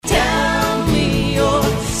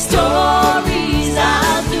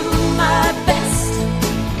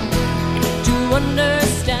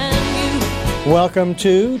Welcome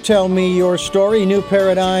to Tell Me Your Story, New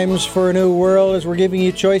Paradigms for a New World, as we're giving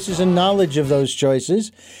you choices and knowledge of those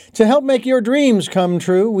choices to help make your dreams come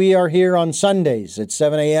true. We are here on Sundays at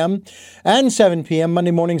 7 a.m. and 7 p.m., Monday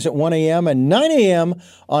mornings at 1 a.m. and 9 a.m.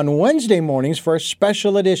 on Wednesday mornings for a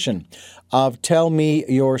special edition of Tell Me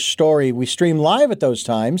Your Story. We stream live at those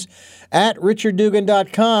times at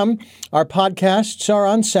richarddugan.com. Our podcasts are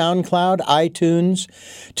on SoundCloud, iTunes,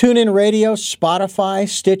 TuneIn Radio, Spotify,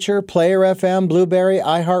 Stitcher, Player FM, Blueberry,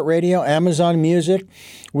 iHeartRadio, Amazon Music.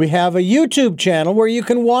 We have a YouTube channel where you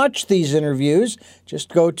can watch these interviews. Just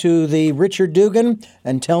go to the Richard Dugan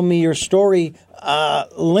and Tell Me Your Story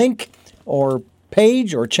link or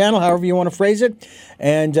page or channel, however you want to phrase it,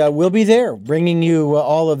 and we'll be there bringing you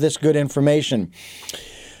all of this good information.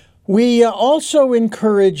 We also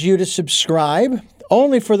encourage you to subscribe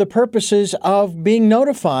only for the purposes of being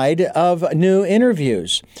notified of new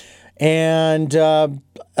interviews. And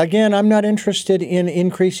again, I'm not interested in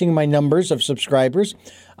increasing my numbers of subscribers.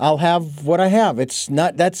 I'll have what I have. That's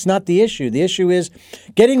not the issue. The issue is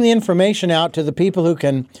getting the information out to the people who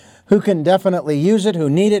can definitely use it, who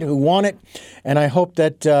need it, who want it. And I hope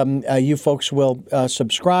that you folks will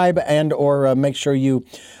subscribe and or make sure you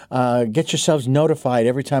get yourselves notified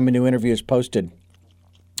every time a new interview is posted.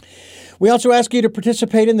 We also ask you to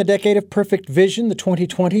participate in the Decade of Perfect Vision, the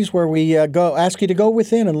 2020s, where we ask you to go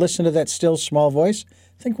within and listen to that still small voice.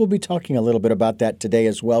 I think we'll be talking a little bit about that today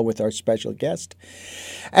as well with our special guest.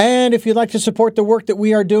 And if you'd like to support the work that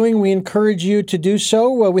we are doing, we encourage you to do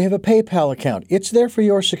so. We have a PayPal account. It's there for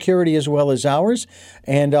your security as well as ours.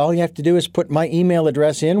 And all you have to do is put my email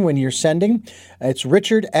address in when you're sending. It's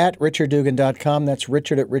richard@richarddugan.com. That's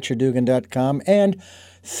richard@richarddugan.com. And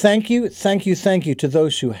thank you to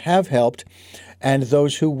those who have helped and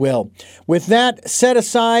those who will. With that set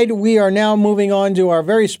aside, we are now moving on to our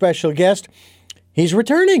very special guest. He's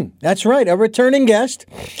returning. That's right, a returning guest.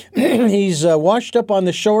 He's washed up on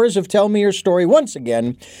the shores of Tell Me Your Story once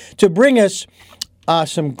again to bring us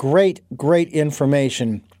some great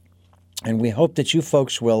information. And we hope that you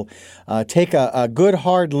folks will take a good,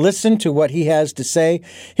 hard listen to what he has to say.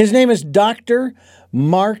 His name is Dr.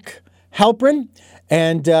 Mark Halperin,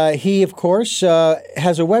 and he, of course,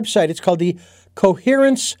 has a website. It's called the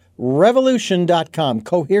CoherenceRevolution.com.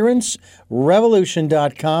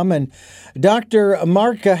 CoherenceRevolution.com. And Dr.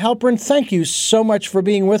 Mark Halperin, thank you so much for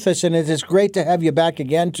being with us, and it is great to have you back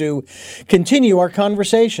again to continue our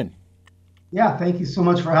conversation. Yeah, thank you so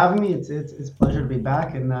much for having me. It's a pleasure to be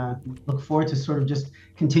back, and look forward to sort of just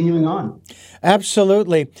continuing on.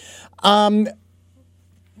 Absolutely.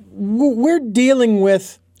 We're dealing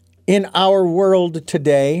with, in our world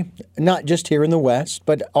today, not just here in the West,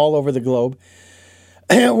 but all over the globe,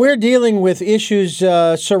 we're dealing with issues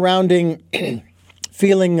surrounding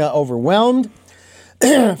feeling overwhelmed,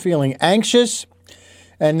 feeling anxious,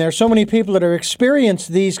 and there's so many people that have experienced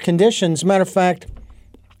these conditions. Matter of fact,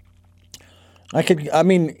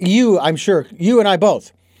 I'm sure, you and I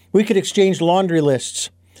both, we could exchange laundry lists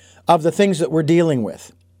of the things that we're dealing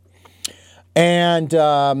with. And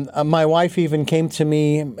my wife even came to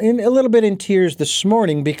me a little bit in tears this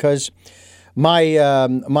morning because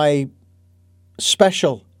my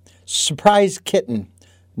special surprise kitten,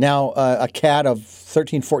 now a cat of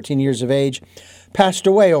 13, 14 years of age, passed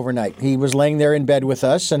away overnight. He was laying there in bed with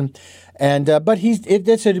us, but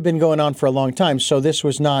this had been going on for a long time, so this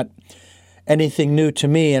was not anything new to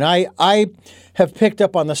me. And I have picked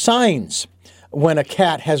up on the signs when a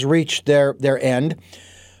cat has reached their end.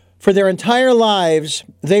 For their entire lives,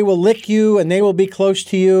 they will lick you and they will be close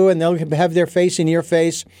to you and they'll have their face in your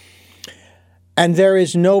face. And there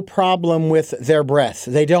is no problem with their breath.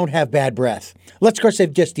 They don't have bad breath. Of course,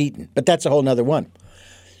 they've just eaten, but that's a whole nother one.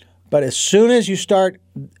 But as soon as you start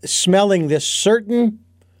smelling this certain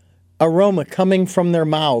aroma coming from their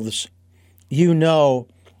mouths, and I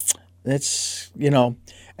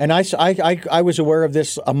was aware of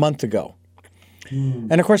this a month ago.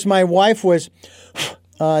 And of course, my wife was,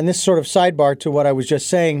 and this sort of sidebar to what I was just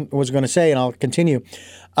going to say, and I'll continue.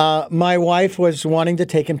 My wife was wanting to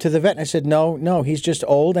take him to the vet. And I said, no, he's just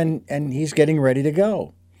old and he's getting ready to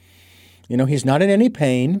go. He's not in any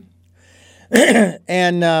pain.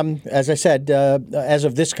 And as I said, as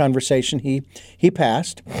of this conversation, he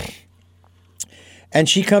passed. And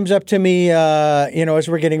she comes up to me, as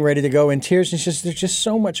we're getting ready to go in tears, and she says, there's just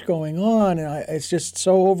so much going on, and it's just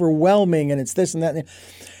so overwhelming, and it's this and that.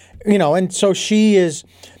 And so she has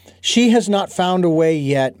not found a way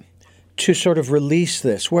yet to sort of release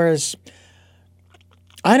this. Whereas,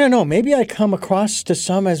 I don't know, maybe I come across to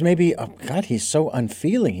some as maybe, oh God, he's so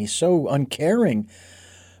unfeeling, he's so uncaring.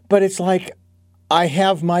 But it's like, I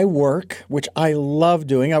have my work, which I love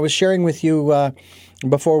doing. I was sharing with you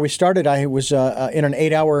before we started, I was in an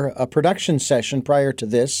 8-hour production session prior to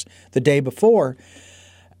this, the day before,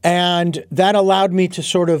 and that allowed me to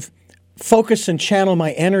sort of focus and channel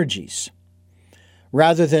my energies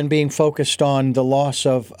rather than being focused on the loss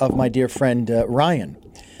of my dear friend Ryan.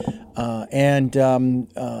 I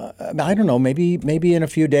don't know, maybe in a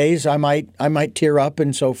few days I might tear up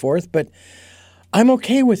and so forth, but I'm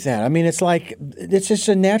okay with that. I mean, it's just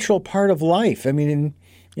a natural part of life. I mean,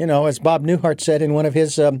 as Bob Newhart said in one of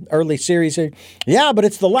his early series, yeah, but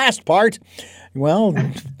it's the last part. Well,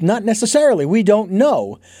 not necessarily. We don't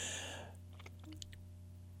know.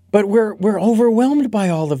 But we're overwhelmed by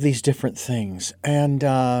all of these different things. And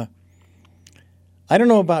I don't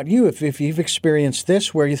know about you, if you've experienced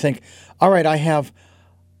this, where you think, all right, I have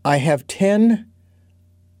 10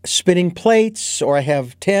 spinning plates, or I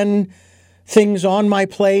have 10 things on my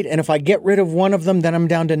plate, and if I get rid of one of them, then I'm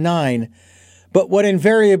down to 9. But what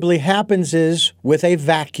invariably happens is, with a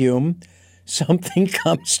vacuum, something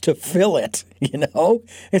comes to fill it,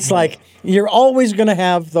 It's like you're always going to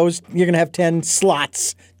have you're going to have 10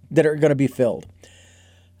 slots that are going to be filled.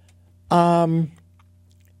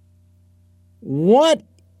 What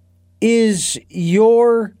is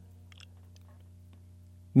your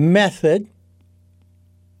method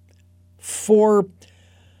for,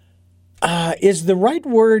 is the right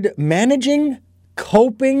word managing,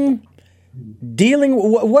 coping, dealing?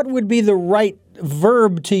 What would be the right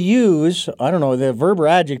verb to use? I don't know, the verb or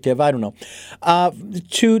adjective, I don't know,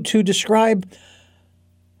 to describe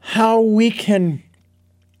how we can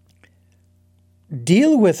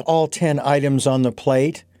deal with all 10 items on the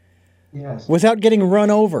plate, yes, without getting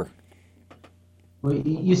run over. Well,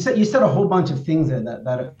 you said a whole bunch of things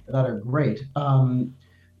that are great.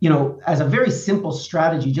 As a very simple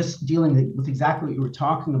strategy, just dealing with exactly what you were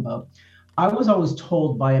talking about, I was always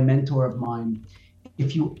told by a mentor of mine,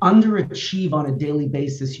 if you underachieve on a daily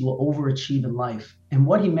basis, you will overachieve in life. And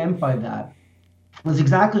what he meant by that was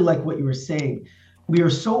exactly like what you were saying. We are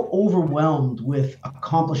so overwhelmed with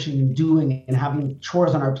accomplishing and doing and having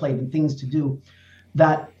chores on our plate and things to do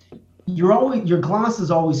that your glass is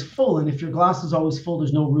always full. And if your glass is always full,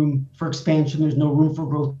 there's no room for expansion. There's no room for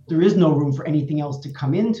growth. There is no room for anything else to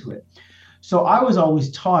come into it. So I was always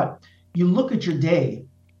taught, you look at your day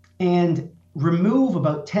and remove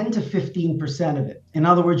about 10 to 15% of it. In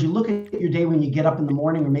other words, you look at your day when you get up in the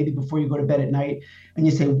morning, or maybe before you go to bed at night, and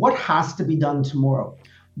you say, what has to be done tomorrow?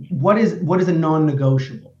 What is a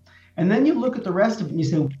non-negotiable? And then you look at the rest of it and you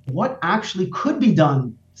say, what actually could be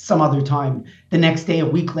done some other time, the next day, a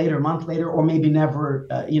week later, a month later, or maybe never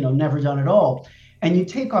done at all. And you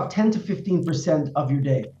take off 10 to 15% of your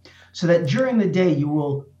day, so that during the day you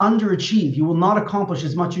will underachieve. You will not accomplish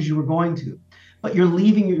as much as you were going to, but you're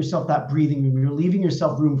leaving yourself that breathing room. You're leaving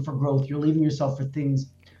yourself room for growth. You're leaving yourself for things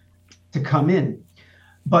to come in.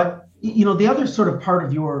 But the other sort of part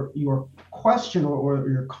of your question or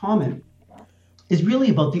your comment is really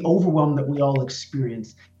about the overwhelm that we all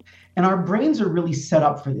experience. And our brains are really set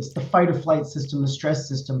up for this, the fight or flight system, the stress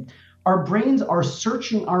system. Our brains are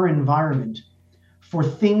searching our environment for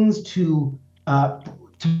things to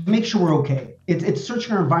make sure we're okay. It's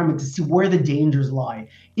searching our environment to see where the dangers lie,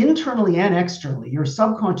 internally and externally. Your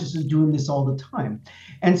subconscious is doing this all the time.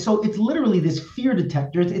 And so it's literally this fear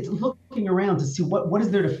detector. It's looking around to see what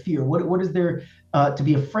is there to fear, what is there to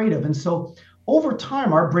be afraid of. And so over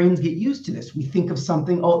time, our brains get used to this. We think of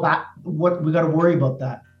something, we got to worry about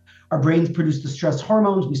that. Our brains produce the stress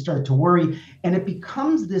hormones, we start to worry, and it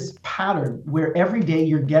becomes this pattern where every day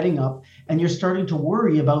you're getting up and you're starting to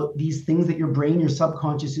worry about these things that your brain, your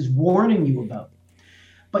subconscious is warning you about.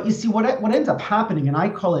 But you see, what ends up happening, and I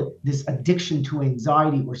call it this addiction to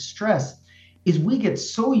anxiety or stress, is we get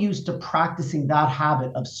so used to practicing that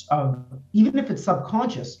habit of even if it's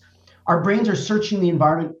subconscious, our brains are searching the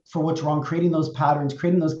environment for what's wrong, creating those patterns,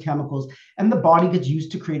 creating those chemicals, and the body gets used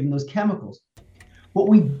to creating those chemicals. What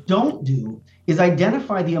we don't do is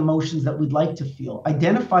identify the emotions that we'd like to feel,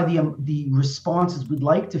 identify the responses we'd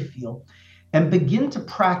like to feel, and begin to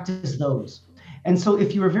practice those. And so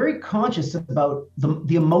if you are very conscious about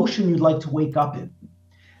the emotion you'd like to wake up in,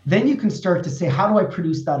 then you can start to say, how do I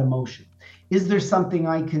produce that emotion? Is there something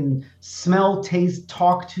I can smell, taste,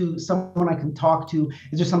 talk to, someone I can talk to?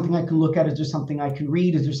 Is there something I can look at? Is there something I can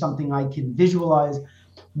read? Is there something I can visualize?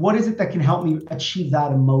 What is it that can help me achieve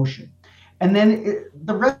that emotion? And then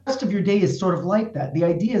the rest of your day is sort of like that. The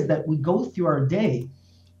idea is that we go through our day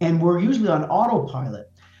and we're usually on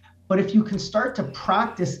autopilot. But if you can start to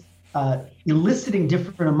practice eliciting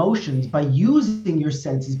different emotions by using your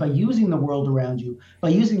senses, by using the world around you, by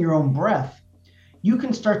using your own breath, you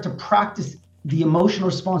can start to practice the emotional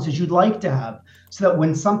responses you'd like to have, so that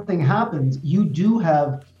when something happens, you do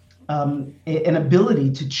have an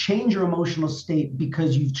ability to change your emotional state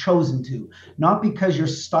because you've chosen to, not because you're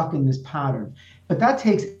stuck in this pattern. But that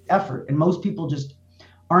takes effort, and most people just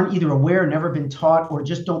aren't either aware, never been taught, or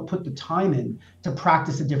just don't put the time in to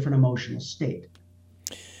practice a different emotional state.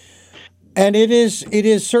 And it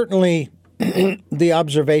is certainly the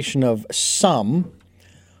observation of some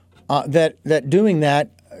that doing that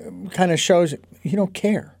kind of shows you don't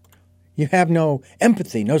care. You have no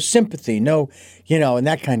empathy, no sympathy, no, and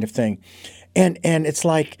that kind of thing. And it's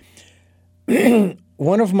like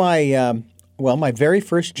one of my, my very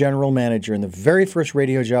first general manager and the very first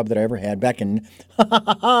radio job that I ever had back in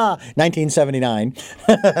 1979.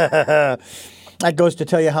 That goes to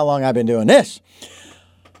tell you how long I've been doing this.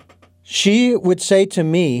 She would say to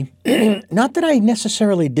me, not that I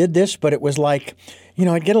necessarily did this, but it was like,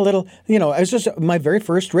 I'd get a little, it was just my very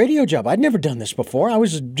first radio job. I'd never done this before. I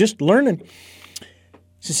was just learning.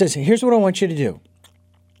 She says, here's what I want you to do.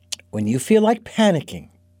 When you feel like panicking,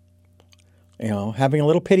 having a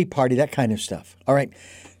little pity party, that kind of stuff. All right.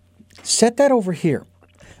 Set that over here.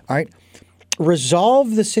 All right.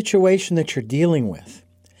 Resolve the situation that you're dealing with.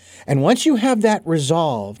 And once you have that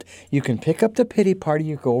resolved, you can pick up the pity party,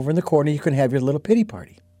 you go over in the corner, you can have your little pity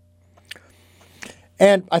party.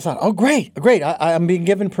 And I thought, oh, great. I'm being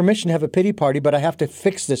given permission to have a pity party, but I have to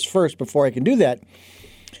fix this first before I can do that.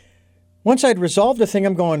 Once I'd resolved the thing,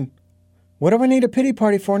 I'm going, what do I need a pity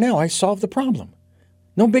party for now? I solved the problem.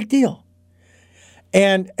 No big deal.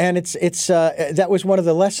 And it's that was one of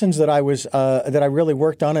the lessons that I was that I really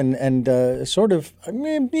worked on and sort of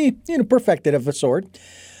perfected of a sort.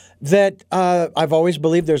 That I've always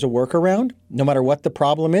believed there's a workaround. No matter what the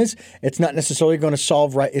problem is, it's not necessarily going to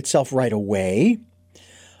solve itself right away.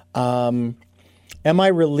 Am I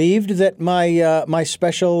relieved that my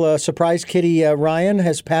special surprise kitty Ryan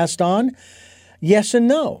has passed on? Yes and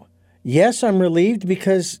no. Yes, I'm relieved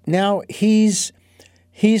because now he's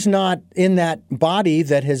not in that body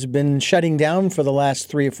that has been shutting down for the last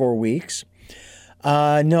 3 or 4 weeks.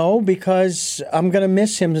 No, because I'm going to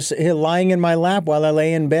miss him lying in my lap while I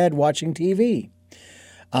lay in bed watching TV,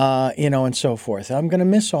 and so forth. I'm going to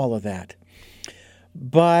miss all of that.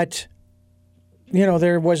 But,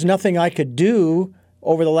 there was nothing I could do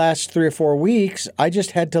over the last 3 or 4 weeks. I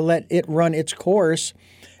just had to let it run its course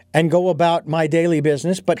and go about my daily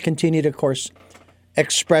business, but continue to, of course,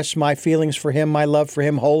 express my feelings for him, my love for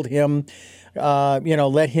him, hold him,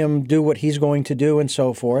 let him do what he's going to do and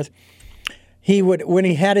so forth. He would, when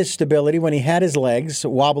he had his stability, when he had his legs,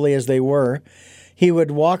 wobbly as they were, he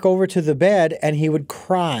would walk over to the bed and he would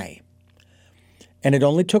cry. And it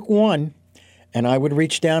only took one, and I would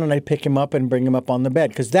reach down and I'd pick him up and bring him up on the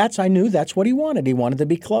bed because I knew that's what he wanted. He wanted to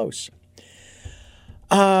be close.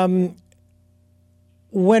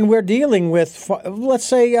 When we're dealing with, let's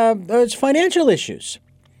say, it's financial issues,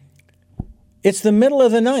 it's the middle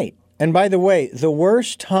of the night. And by the way, the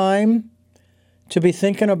worst time to be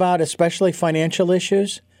thinking about, especially financial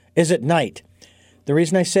issues, is at night. The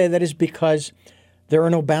reason I say that is because there are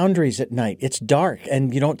no boundaries at night. It's dark,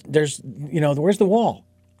 and where's the wall?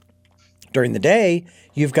 During the day,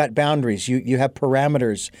 you've got boundaries. You have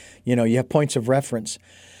parameters. You have points of reference.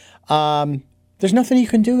 There's nothing you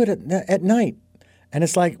can do at night. And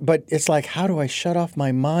it's like, how do I shut off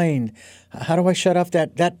my mind? How do I shut off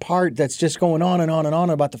that part that's just going on and on and on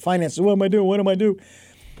about the finances? What am I doing? What am I doing?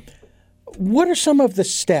 What are some of the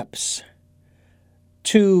steps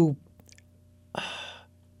to,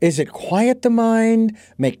 is it quiet the mind,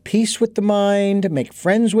 make peace with the mind, make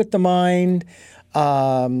friends with the mind,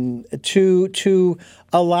 to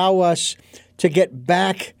allow us to get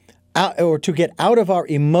back out, or to get out of our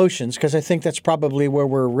emotions? Because I think that's probably where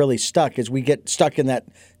we're really stuck, is we get stuck in that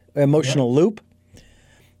emotional loop.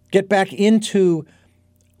 Get back into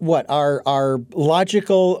our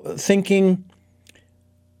logical thinking,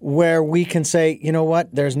 where we can say, you know what,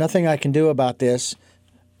 there's nothing I can do about this.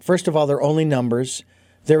 First of all, they're only numbers.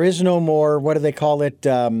 There is no more, what do they call it,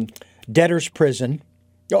 debtor's prison.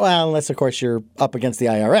 Well, unless, of course, you're up against the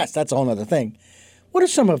IRS. That's a whole other thing. What are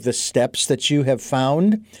some of the steps that you have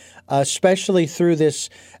found, especially through this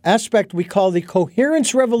aspect we call the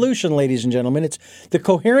Coherence Revolution, ladies and gentlemen? It's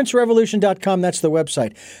thecoherencerevolution.com. That's the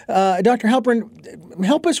website. Dr. Halpern,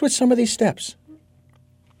 help us with some of these steps.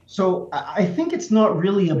 So I think it's not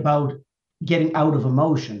really about getting out of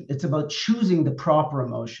emotion. It's about choosing the proper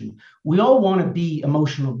emotion. We all want to be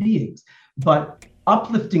emotional beings, but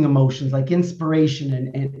uplifting emotions like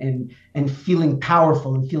inspiration and feeling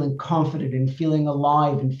powerful and feeling confident and feeling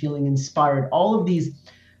alive and feeling inspired, all of these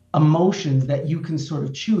emotions that you can sort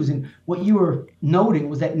of choose. And what you were noting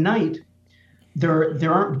was at night,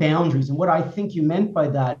 there aren't boundaries. And what I think you meant by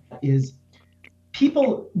that is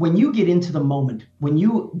people, when you get into the moment, when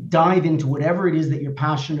you dive into whatever it is that you're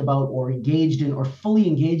passionate about or engaged in or fully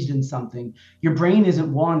engaged in something, your brain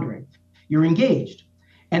isn't wandering. You're engaged.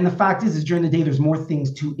 And the fact is during the day, there's more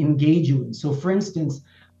things to engage you in. So for instance,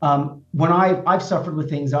 when I've suffered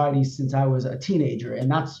with anxiety since I was a teenager, and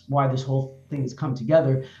that's why this whole thing has come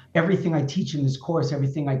together. Everything I teach in this course,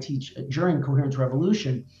 everything I teach during Coherence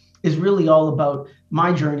Revolution is really all about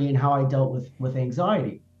my journey and how I dealt with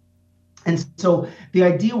anxiety. And so the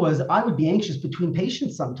idea was I would be anxious between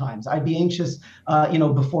patients sometimes. I'd be anxious,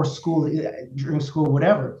 before school, during school,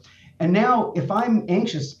 whatever. And now if I'm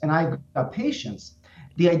anxious and I've got patients,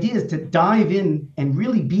 the idea is to dive in and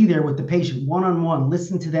really be there with the patient one-on-one,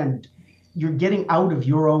 listen to them. You're getting out of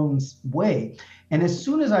your own way. And as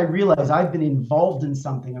soon as I realize I've been involved in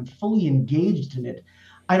something, I'm fully engaged in it,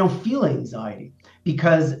 I don't feel anxiety.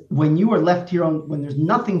 Because when you are left to your own, when there's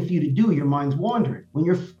nothing for you to do, your mind's wandering. When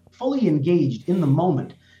you're fully engaged in the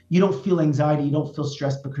moment, you don't feel anxiety, you don't feel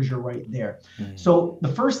stressed because you're right there. Mm-hmm. So the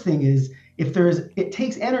first thing is, it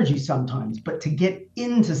takes energy sometimes, but to get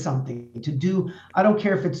into something, to do, I don't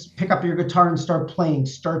care if it's pick up your guitar and start playing,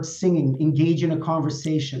 start singing, engage in a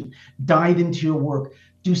conversation, dive into your work,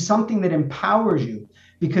 do something that empowers you.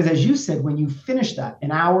 Because as you said, when you finish that,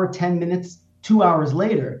 an hour, 10 minutes, 2 hours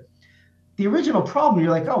later, the original problem, you're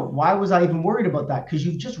like, oh, why was I even worried about that? Because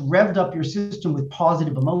you've just revved up your system with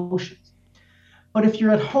positive emotions. But if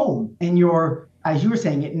you're at home and you're, as you were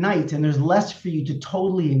saying, at night, and there's less for you to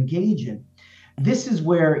totally engage in, this is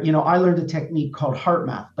where, I learned a technique called heart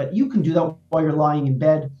math, but you can do that while you're lying in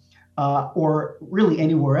bed or really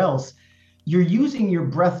anywhere else. You're using your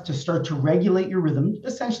breath to start to regulate your rhythm,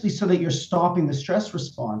 essentially so that you're stopping the stress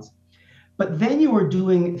response. But then you are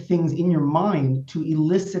doing things in your mind to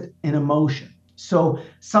elicit an emotion. So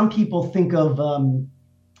some people think of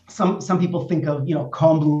some people think of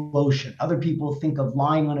calm blue ocean. Other people think of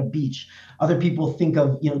lying on a beach. Other people think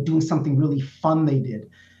of doing something really fun they did.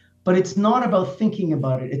 But it's not about thinking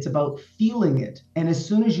about it. It's about feeling it. And as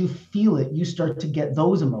soon as you feel it, you start to get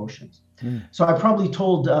those emotions. So I probably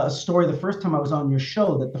told a story the first time I was on your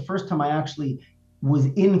show, that the first time I actually was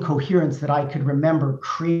in coherence that I could remember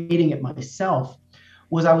creating it myself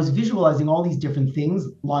was I was visualizing all these different things,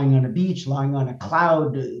 lying on a beach, lying on a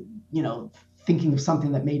cloud, thinking of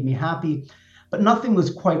something that made me happy, but nothing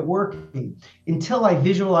was quite working until I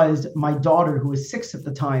visualized my daughter, who was 6 at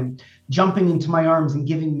the time, jumping into my arms and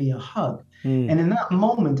giving me a hug. And in that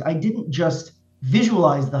moment, I didn't just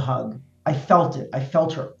visualize the hug. I felt it. I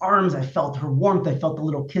felt her arms. I felt her warmth. I felt the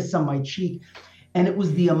little kiss on my cheek. And it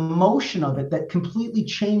was the emotion of it that completely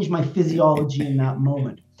changed my physiology in that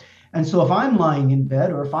moment. And so if I'm lying in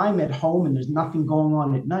bed or if I'm at home and there's nothing going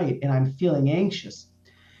on at night and I'm feeling anxious,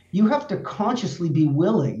 you have to consciously be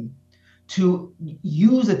willing to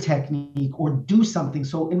use a technique or do something.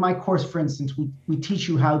 So in my course, for instance, we teach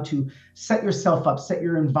you how to set yourself up, set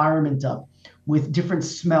your environment up with different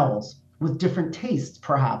smells, with different tastes,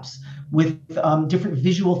 perhaps, with different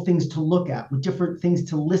visual things to look at, with different things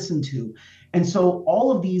to listen to. And so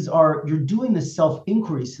all of these you're doing this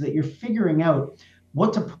self-inquiry so that you're figuring out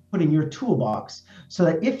what to put in your toolbox, so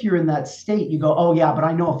that if you're in that state, you go, oh yeah, but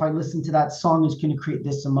I know if I listen to that song, it's going to create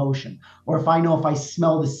this emotion. Or if I know if I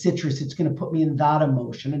smell the citrus, it's going to put me in that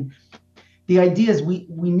emotion. And the idea is we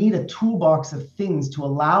need a toolbox of things to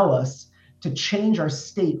allow us to change our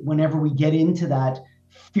state whenever we get into that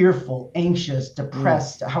fearful, anxious,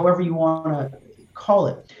 depressed, however you want to call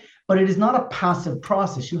it. But it is not a passive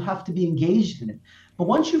process. You have to be engaged in it. But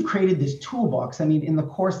once you've created this toolbox, in the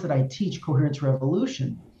course that I teach, Coherence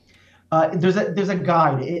Revolution, there's a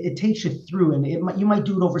guide. It takes you through, and you might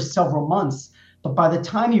do it over several months. But by the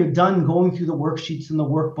time you're done going through the worksheets and the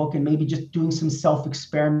workbook and maybe just doing some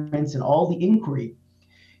self-experiments and all the inquiry,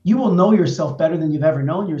 you will know yourself better than you've ever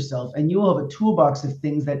known yourself. And you will have a toolbox of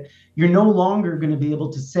things that you're no longer going to be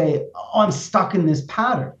able to say, oh, I'm stuck in this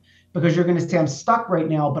pattern. Because you're going to say, I'm stuck right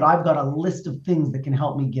now, but I've got a list of things that can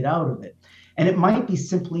help me get out of it. And it might be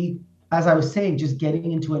simply, as I was saying, just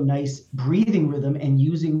getting into a nice breathing rhythm and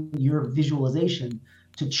using your visualization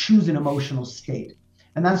to choose an emotional state.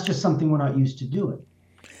 And that's just something we're not used to doing.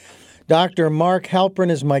 Dr. Mark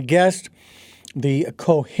Halperin is my guest. The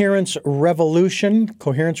Coherence Revolution,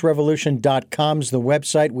 coherencerevolution.com is the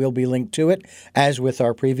website. We'll be linked to it, as with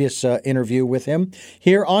our previous interview with him.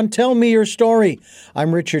 Here on Tell Me Your Story,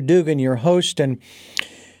 I'm Richard Dugan, your host, and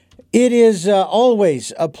it is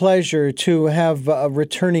always a pleasure to have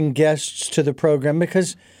returning guests to the program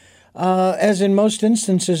because, as in most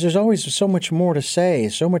instances, there's always so much more to say,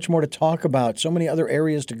 so much more to talk about, so many other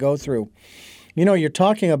areas to go through. You're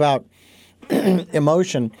talking about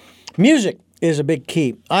emotion, music is a big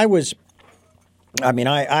key. I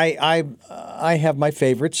have my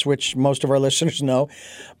favorites, which most of our listeners know,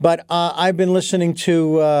 but I've been listening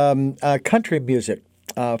to country music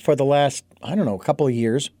for the last, couple of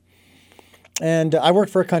years. And I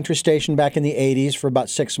worked for a country station back in the 80s for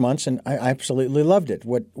about 6 months, and I absolutely loved it.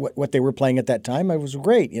 What they were playing at that time, it was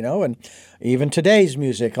great, and even today's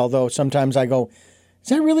music, although sometimes I go, is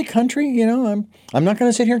that really country? I'm not going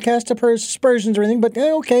to sit here and cast aspersions or anything, but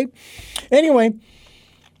okay. Anyway,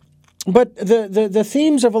 but the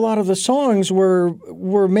themes of a lot of the songs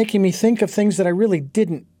were making me think of things that I really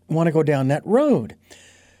didn't want to go down that road.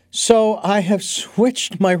 So I have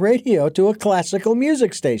switched my radio to a classical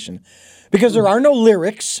music station because there are no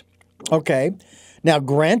lyrics. Okay. Now,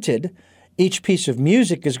 granted, each piece of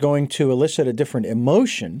music is going to elicit a different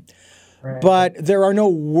emotion, right, but there are no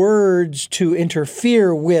words to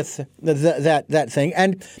interfere with that thing.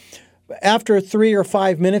 And after 3 or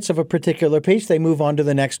 5 minutes of a particular piece, they move on to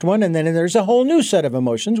the next one, and then there's a whole new set of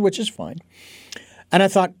emotions, which is fine. And I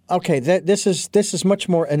thought, okay, this is much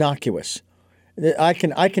more innocuous. I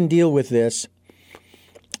can deal with this.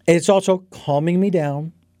 It's also calming me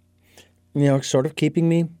down, sort of keeping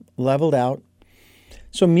me leveled out.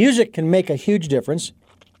 So music can make a huge difference.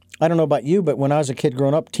 I don't know about you, but when I was a kid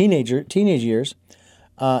growing up, teenage years,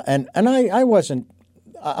 and I wasn't.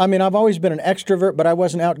 I mean, I've always been an extrovert, but I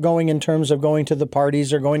wasn't outgoing in terms of going to the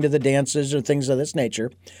parties or going to the dances or things of this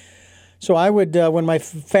nature. So I would, when my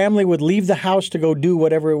family would leave the house to go do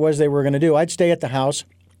whatever it was they were going to do, I'd stay at the house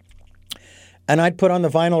and I'd put on the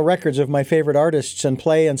vinyl records of my favorite artists and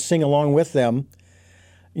play and sing along with them.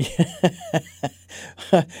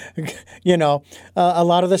 A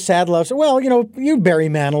lot of the sad loves. Well, you Barry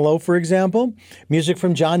Manilow, for example, music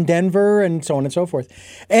from John Denver and so on and so forth.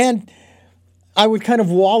 And I would kind of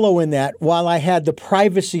wallow in that while I had the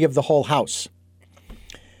privacy of the whole house.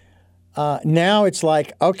 Now it's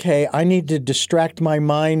like, okay, I need to distract my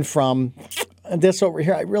mind from this over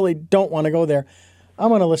here. I really don't want to go there. I'm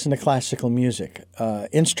going to listen to classical music,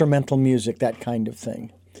 instrumental music, that kind of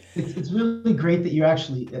thing. It's really great that you're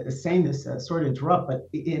actually saying this. Sorry to interrupt, but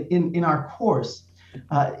in our course,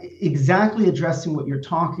 exactly addressing what you're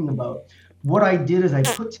talking about. What I did is I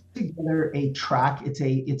put together a track. It's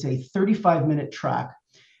a 35-minute track,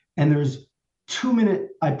 and there's 2 minute.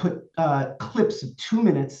 I put clips of 2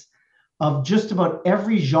 minutes of just about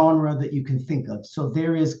every genre that you can think of. So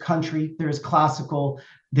there is country, there is classical,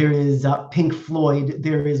 there is Pink Floyd,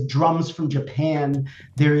 there is drums from Japan,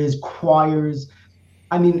 there is choirs.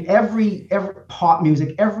 I mean, every pop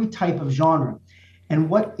music, every type of genre. And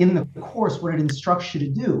what in the course, what it instructs you to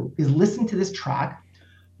do is listen to this track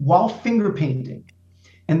while finger painting.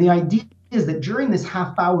 And the idea is that during this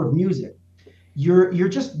half hour of music, you're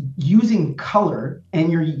just using color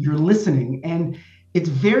and you're listening. And it's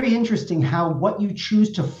very interesting how what you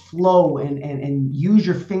choose to flow and use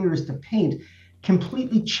your fingers to paint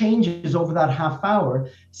completely changes over that half hour.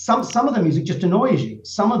 Some of the music just annoys you.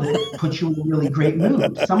 Some of it puts you in a really great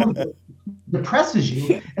mood. Some of it depresses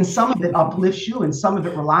you, and some of it uplifts you, and some of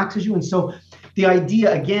it relaxes you. And so the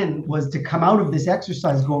idea, again, was to come out of this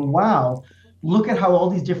exercise going, wow, look at how all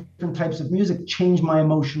these different types of music change my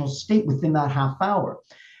emotional state within that half hour.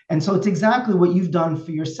 And so it's exactly what you've done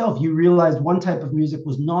for yourself. You realized one type of music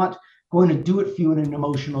was not going to do it for you in an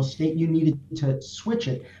emotional state. You needed to switch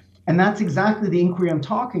it. And that's exactly the inquiry I'm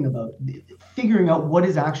talking about, figuring out what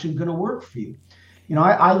is actually going to work for you.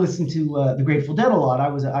 I listened to the Grateful Dead a lot.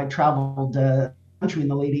 I traveled country in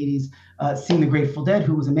the late 80s, seeing the Grateful Dead,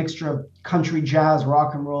 who was a mixture of country, jazz,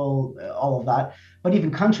 rock and roll, all of that. But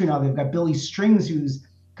even country now, they've got Billy Strings, who's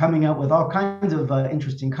coming out with all kinds of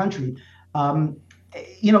interesting country.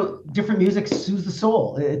 Different music soothes the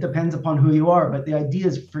soul. It depends upon who you are. But the idea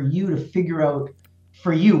is for you to figure out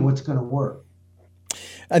for you what's going to work.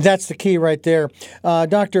 That's the key right there.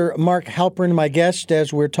 Dr. Mark Halpern, my guest,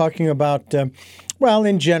 as we're talking about,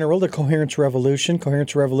 in general, the Coherence Revolution,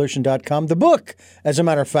 coherencerevolution.com. The book, as a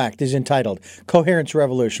matter of fact, is entitled Coherence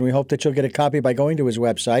Revolution. We hope that you'll get a copy by going to his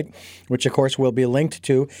website, which, of course, will be linked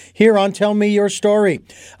to here on Tell Me Your Story.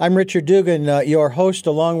 I'm Richard Dugan, your host,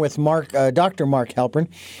 along with Dr. Mark Halpern.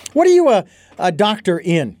 What are you a doctor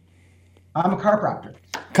in? I'm a chiropractor.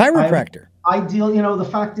 Chiropractor? I deal, the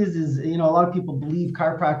fact is, a lot of people believe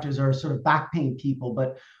chiropractors are sort of back pain people,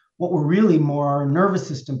 but what we're really more are nervous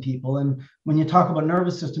system people. And when you talk about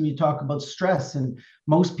nervous system, you talk about stress. And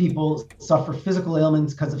most people suffer physical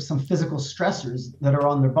ailments because of some physical stressors that are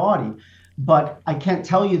on their body. But I can't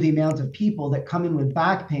tell you the amount of people that come in with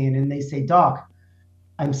back pain and they say, Doc,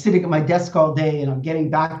 I'm sitting at my desk all day and I'm getting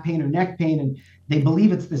back pain or neck pain. And they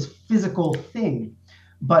believe it's this physical thing.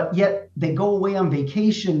 but yet they go away on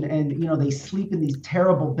vacation and they sleep in these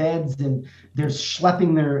terrible beds, and they're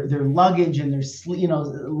schlepping their luggage, and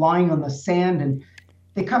they're lying on the sand, and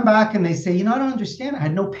they come back and they say, I don't understand. I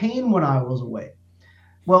had no pain when I was away.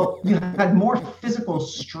 Well, you had more physical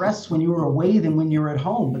stress when you were away than when you were at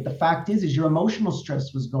home. But the fact is your emotional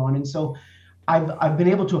stress was gone. And so I've been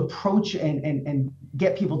able to approach and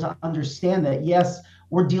get people to understand that, yes,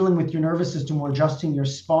 we're dealing with your nervous system, we're adjusting your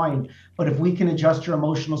spine. But if we can adjust your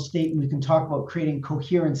emotional state and we can talk about creating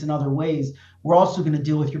coherence in other ways, we're also going to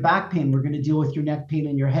deal with your back pain. We're going to deal with your neck pain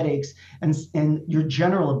and your headaches and your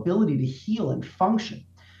general ability to heal and function.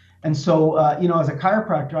 And so, as a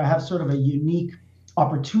chiropractor, I have sort of a unique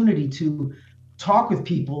opportunity to talk with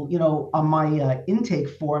people. On my intake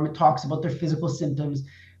form, it talks about their physical symptoms.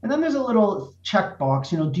 And then there's a little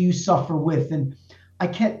checkbox, do you suffer with? And I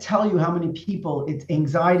can't tell you how many people it's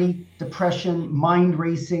anxiety, depression, mind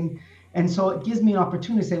racing. And so it gives me an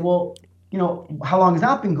opportunity to say, well, how long has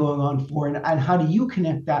that been going on for? And how do you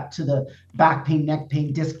connect that to the back pain, neck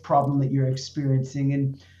pain, disc problem that you're experiencing?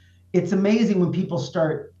 And it's amazing when people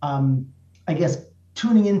start,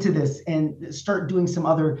 tuning into this and start doing some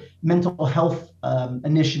other mental health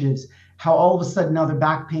initiatives, how all of a sudden now their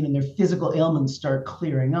back pain and their physical ailments start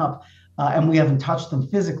clearing up, and we haven't touched them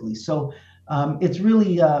physically. So it's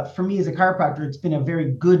really, for me as a chiropractor, it's been a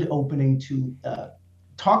very good opening to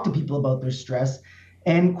talk to people about their stress.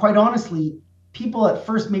 And quite honestly, people at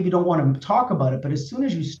first maybe don't want to talk about it, but as soon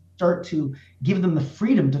as you start to give them the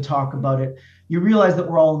freedom to talk about it, you realize that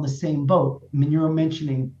we're all in the same boat. I mean, you were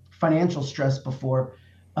mentioning financial stress before.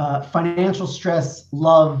 Financial stress,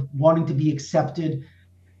 love, wanting to be accepted.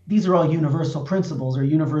 These are all universal principles or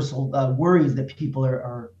universal worries that people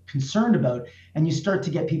are concerned about. And you start to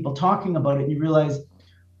get people talking about it and you realize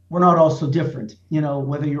we're not all so different.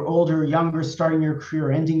 Whether you're older or younger, starting your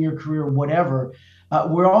career, ending your career, whatever,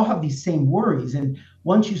 we all have these same worries. And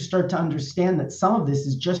once you start to understand that some of this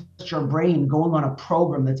is just your brain going on a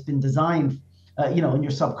program that's been designed, in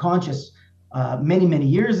your subconscious many, many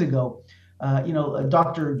years ago,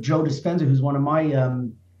 Dr. Joe Dispenza, who's one of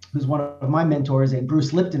my mentors, and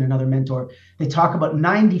Bruce Lipton, another mentor, they talk about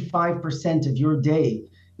 95% of your day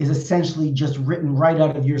is essentially just written right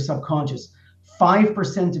out of your subconscious.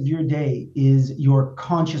 5% of your day is your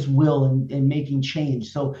conscious will and making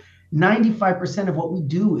change. So 95% of what we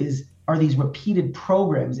do are these repeated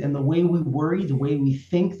programs, and the way we worry, the way we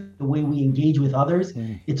think, the way we engage with others,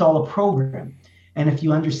 it's all a program. And if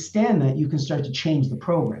you understand that, you can start to change the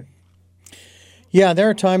program. Yeah, there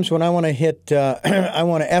are times when I want to hit, I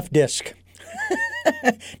want to F-disk.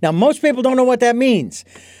 Now, most people don't know what that means.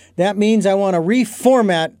 That means I want to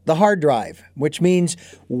reformat the hard drive, which means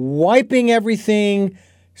wiping everything,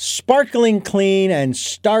 sparkling clean, and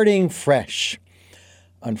starting fresh.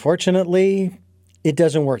 Unfortunately, it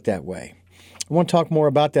doesn't work that way. I want to talk more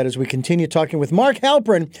about that as we continue talking with Mark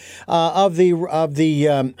Halperin of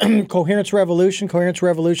the Coherence Revolution. Coherence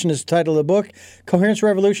Revolution is the title of the book.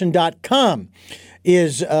 CoherenceRevolution.com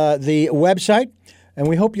is the website, and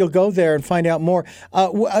we hope you'll go there and find out more.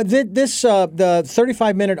 The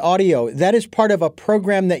 35-minute audio, that is part of a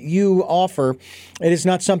program that you offer. It is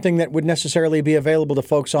not something that would necessarily be available to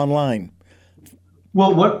folks online.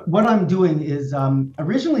 Well, what I'm doing is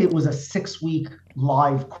originally it was a 6-week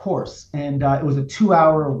live course, and it was a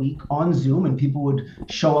 2-hour a week on Zoom, and people would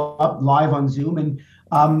show up live on Zoom, and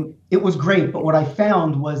it was great. But what I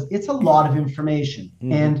found was it's a lot of information,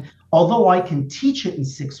 and although I can teach it in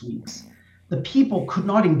 6 weeks, the people could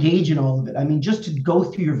not engage in all of it. I mean, just to go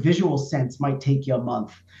through your visual sense might take you a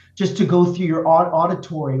month. Just to go through your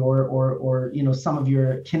auditory or some of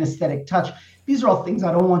your kinesthetic touch. These are all things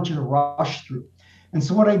I don't want you to rush through. And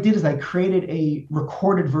so what I did is I created a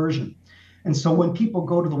recorded version. And so when people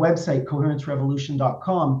go to the website,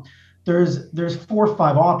 coherencerevolution.com, there's 4 or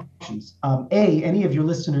 5 options. Any of your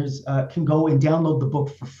listeners can go and download the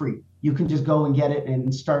book for free. You can just go and get it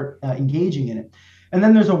and start engaging in it. And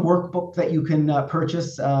then there's a workbook that you can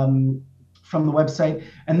purchase from the website.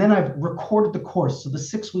 And then I've recorded the course. So the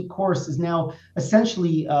 6-week course is now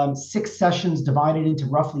essentially 6 sessions divided into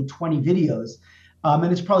roughly 20 videos. And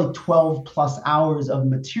it's probably 12 plus hours of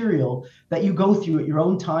material that you go through at your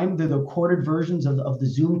own time. They're the recorded versions of the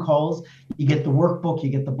Zoom calls. You get the workbook, you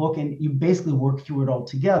get the book, and you basically work through it all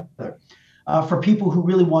together. For people who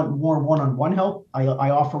really want more one-on-one help,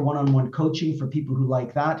 I offer one-on-one coaching for people who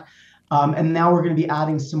like that. And now we're going to be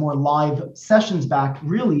adding some more live sessions back,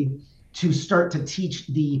 really to start to teach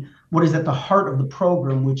what is at the heart of the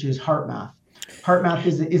program, which is HeartMath. HeartMath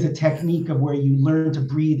is a technique of where you learn to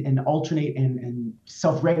breathe and alternate and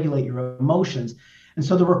self-regulate your emotions. And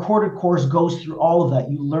so the recorded course goes through all of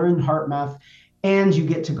that. You learn HeartMath, and you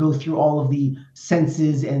get to go through all of the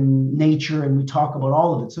senses and nature, and we talk about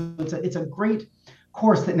all of it. So it's a great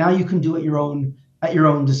course that now you can do at your own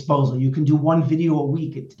disposal. You can do one video a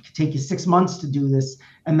week. It could take you 6 months to do this,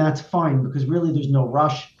 and that's fine, because really there's no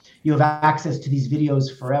rush. You have access to these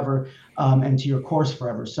videos forever, and to your course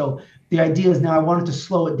forever. So the idea is now I wanted to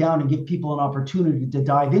slow it down and give people an opportunity to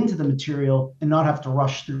dive into the material and not have to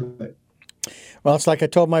rush through it. Well, it's like I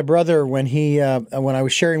told my brother when when I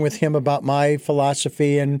was sharing with him about my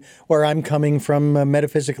philosophy and where I'm coming from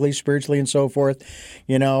metaphysically, spiritually, and so forth,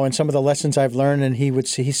 and some of the lessons I've learned. And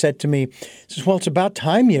he said to me, he says, "Well, it's about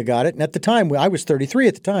time you got it." And at the time, I was 33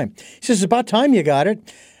 at the time. He says, "It's about time you got it."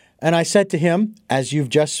 And I said to him, as you've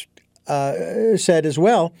just said as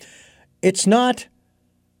well, it's not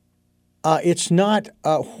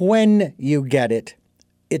when you get it,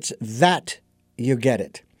 it's that you get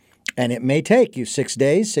it. And it may take you 6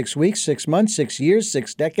 days, 6 weeks, 6 months, 6 years,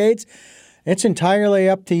 6 decades. It's entirely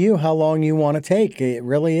up to you how long you want to take. It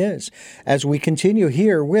really is. As we continue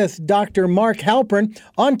here with Dr. Mark Halperin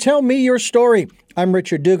on Tell Me Your Story. I'm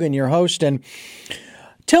Richard Dugan, your host, and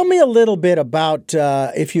tell me a little bit about,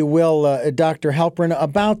 if you will, Dr. Halperin,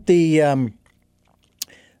 about the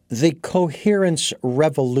coherence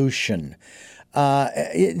revolution.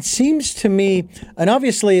 It seems to me, and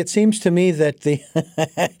obviously it seems to me that the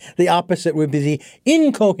the opposite would be the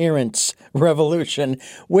incoherence revolution,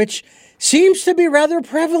 which seems to be rather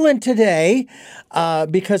prevalent today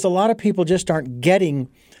because a lot of people just aren't getting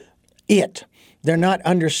it. They're not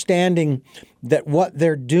understanding that what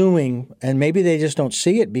they're doing, and maybe they just don't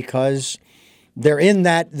see it because they're in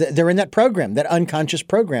that program, that unconscious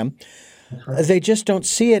program. Right. They just don't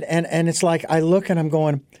see it, and it's like I look and I'm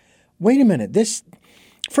going, wait a minute,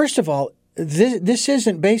 first of all, this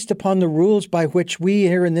isn't based upon the rules by which we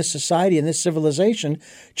here in this society, in this civilization,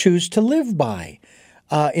 choose to live by,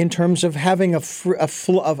 in terms of having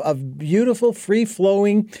a beautiful,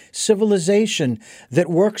 free-flowing civilization that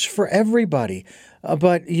works for everybody.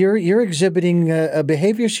 But you're exhibiting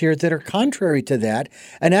behaviors here that are contrary to that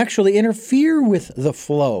and actually interfere with the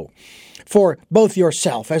flow for both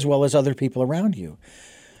yourself as well as other people around you.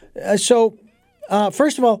 So,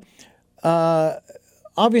 first of all,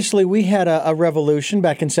 obviously, we had a revolution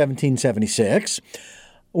back in 1776.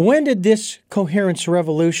 When did this coherence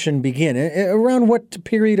revolution begin? Around what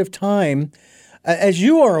period of time, as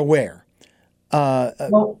you are aware?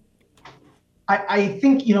 Well, I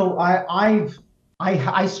think,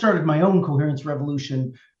 I started my own coherence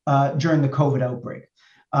revolution during the COVID outbreak.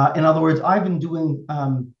 In other words, I've been doing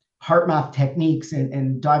HeartMath techniques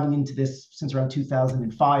and diving into this since around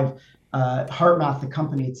 2005. HeartMath, the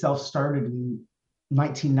company itself, started in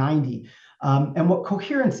 1990. And what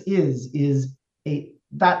coherence is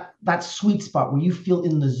that sweet spot where you feel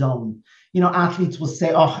in the zone. Athletes will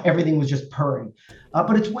say, "Oh, everything was just purring,"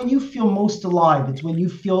 but it's when you feel most alive. It's when you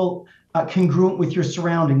feel congruent with your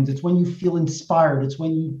surroundings. It's when you feel inspired. It's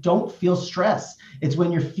when you don't feel stress. It's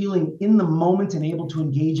when you're feeling in the moment and able to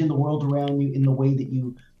engage in the world around you in the way that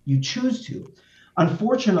you choose to.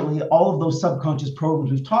 Unfortunately, all of those subconscious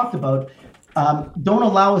programs we've talked about don't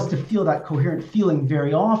allow us to feel that coherent feeling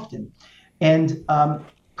very often. And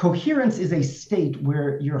coherence is a state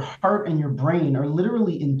where your heart and your brain are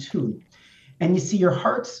literally in tune. And you see, your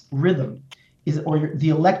heart's rhythm the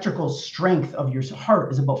electrical strength of your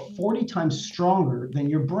heart is about 40 times stronger than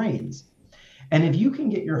your brain's. And if you can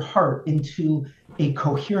get your heart into a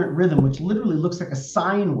coherent rhythm, which literally looks like a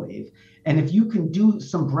sine wave, and if you can do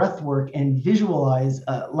some breath work and visualize,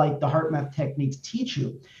 like the HeartMath techniques teach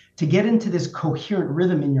you, to get into this coherent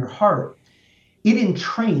rhythm in your heart, it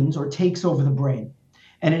entrains or takes over the brain.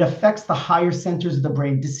 And it affects the higher centers of the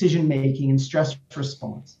brain, decision-making and stress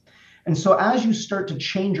response. And so as you start to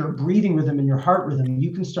change your breathing rhythm and your heart rhythm,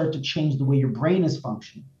 you can start to change the way your brain is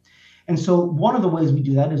functioning. And so one of the ways we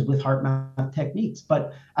do that is with HeartMath techniques.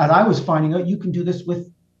 But as I was finding out, you can do this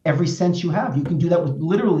with every sense you have. You can do that with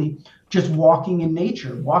literally just walking in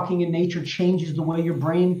nature. Walking in nature changes the way your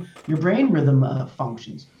brain rhythm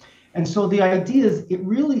functions. And so the idea is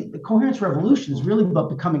the coherence revolution is really about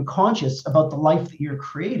becoming conscious about the life that you're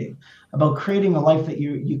creating, about creating a life that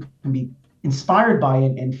you can be inspired by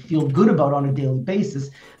it and feel good about on a daily basis,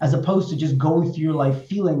 as opposed to just going through your life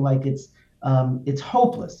feeling like it's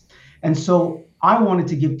hopeless. And so I wanted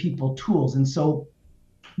to give people tools. And so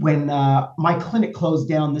when my clinic closed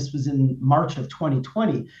down, this was in March of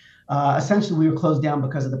 2020, essentially we were closed down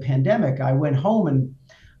because of the pandemic. I went home and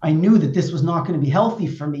I knew that this was not going to be healthy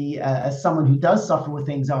for me as someone who does suffer with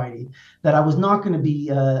anxiety, that I was not going to be,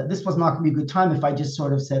 this was not going to be a good time if I just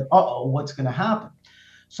sort of said, uh-oh, what's going to happen?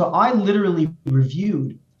 So I literally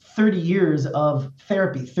reviewed 30 years of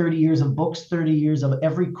therapy, 30 years of books, 30 years of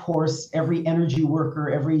every course, every energy worker,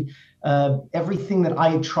 everything that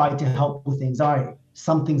I tried to help with anxiety.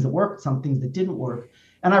 Some things that worked, some things that didn't work.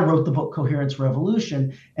 And I wrote the book Coherence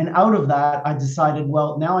Revolution. And out of that, I decided,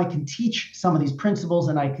 well, now I can teach some of these principles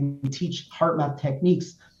and I can teach HeartMath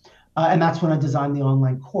techniques. And that's when I designed the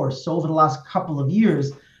online course. So over the last couple of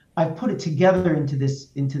years, I've put it together into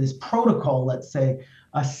this protocol, let's say,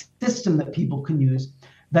 a system that people can use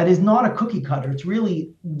that is not a cookie cutter. It's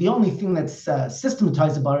really the only thing that's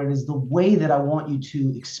systematized about it is the way that I want you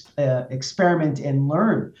to experiment and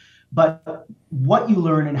learn. But what you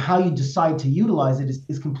learn and how you decide to utilize it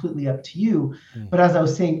is completely up to you. But as I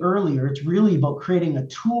was saying earlier, it's really about creating a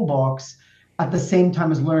toolbox at the same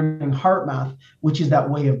time as learning HeartMath, which is that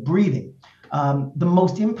way of breathing. The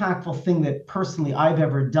most impactful thing that personally I've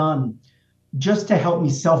ever done just to help me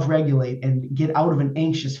self-regulate and get out of an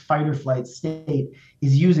anxious fight or flight state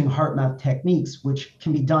is using HeartMath techniques, which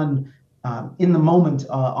can be done in the moment,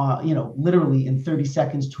 literally in 30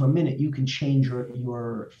 seconds to a minute. You can change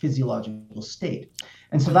your physiological state.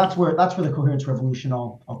 And so that's where the Coherence Revolution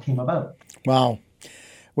all came about. Wow.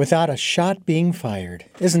 Without a shot being fired.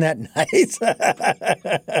 Isn't that nice?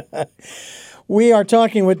 We are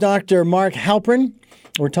talking with Dr. Mark Halperin.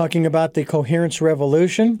 We're talking about the Coherence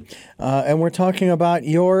Revolution, and we're talking about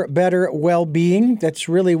your better well-being. That's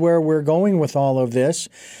really where we're going with all of this.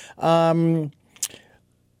 The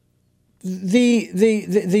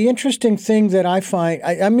interesting thing that I find,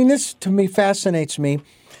 I mean, this to me fascinates me.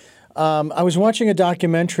 I was watching a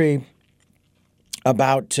documentary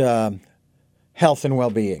about health and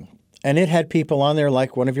well-being, and it had people on there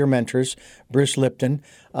like one of your mentors, Bruce Lipton.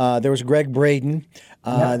 There was Greg Braden.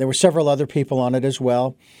 There were several other people on it as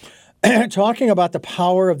well, talking about the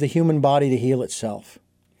power of the human body to heal itself.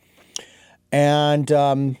 And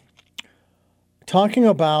talking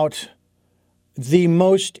about the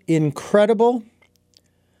most incredible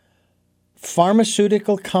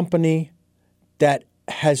pharmaceutical company that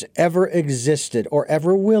has ever existed or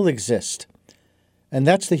ever will exist, and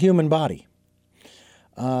that's the human body.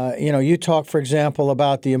 You talk, for example,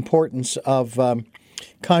 about the importance of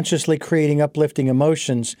consciously creating uplifting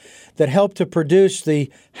emotions that help to produce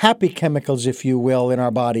the happy chemicals, if you will, in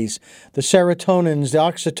our bodies. The serotonins, the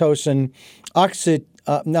oxytocin,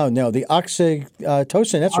 the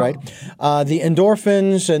oxytocin, that's right. The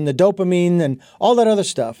endorphins and the dopamine and all that other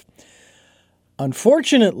stuff.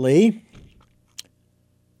 Unfortunately,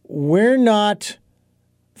 we're not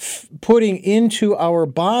putting into our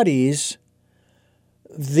bodies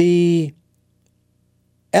the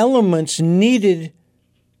elements needed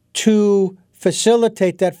to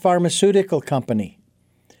facilitate that pharmaceutical company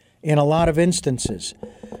in a lot of instances.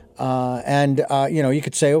 You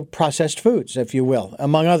could say processed foods, if you will,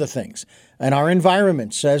 among other things, and our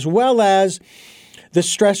environments, as well as the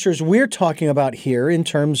stressors we're talking about here in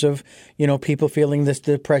terms of, people feeling this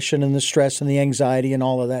depression and the stress and the anxiety and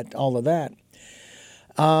all of that.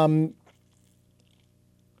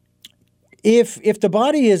 If the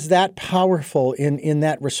body is that powerful in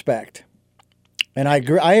that respect, and I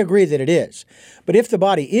agree that it is, but if the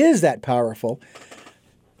body is that powerful,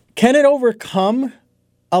 can it overcome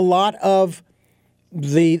a lot of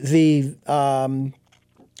the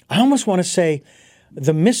I almost want to say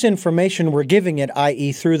the misinformation we're giving it,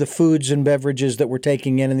 i.e. through the foods and beverages that we're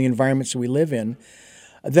taking in and the environments that we live in,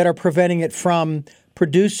 that are preventing it from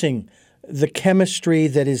producing the chemistry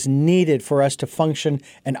that is needed for us to function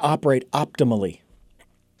and operate optimally?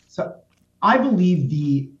 So I believe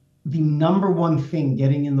the number one thing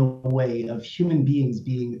getting in the way of human beings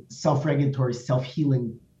being self-regulatory,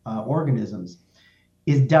 self-healing organisms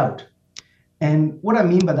is doubt. And what I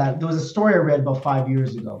mean by that, there was a story I read about 5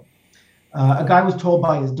 years ago. A guy was told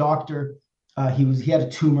by his doctor he had a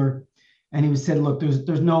tumor, and he was said, look, there's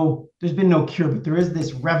been no cure, but there is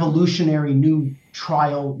this revolutionary new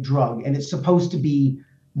trial drug, and it's supposed to be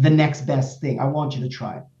the next best thing. I want you to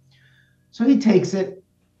try it. So he takes it,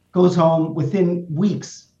 goes home. Within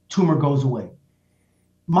weeks, tumor goes away.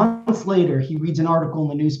 Months later, he reads an article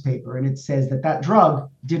in the newspaper, and it says that drug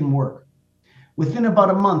didn't work. Within about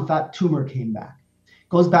a month, that tumor came back.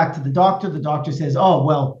 Goes back to the doctor. The doctor says, oh,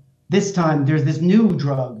 well, this time there's this new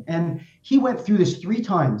drug. And he went through this 3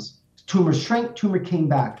 times. Tumor shrank, tumor came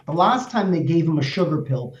back. The last time they gave him a sugar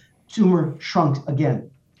pill, tumor shrunk again.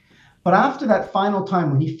 But after that final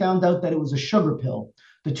time, when he found out that it was a sugar pill,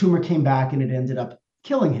 the tumor came back and it ended up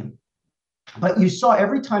killing him. But you saw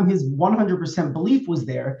every time his 100% belief was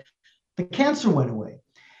there, the cancer went away.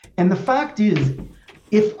 And the fact is,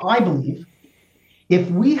 if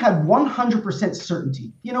we had 100%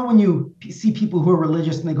 certainty, when you see people who are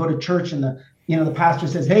religious and they go to church and the the pastor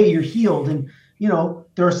says, hey, you're healed. And,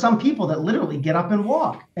 there are some people that literally get up and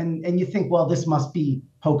walk. And you think, well, this must be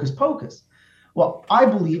hocus pocus. Well, I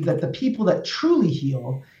believe that the people that truly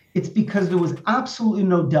heal, it's because there was absolutely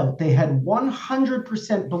no doubt. They had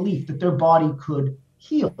 100% belief that their body could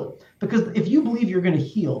heal. Because if you believe you're going to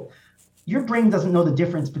heal, your brain doesn't know the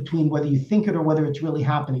difference between whether you think it or whether it's really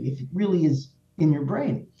happening, if it really is in your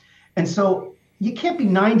brain. And so you can't be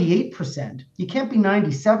 98%. You can't be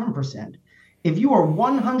 97%. If you are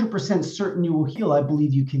 100% certain you will heal, I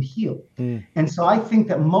believe you can heal. And so I think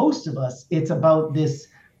that most of us, it's about this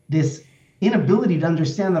inability to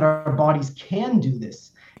understand that our bodies can do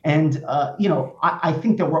this. And, I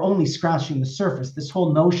think that we're only scratching the surface. This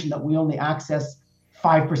whole notion that we only access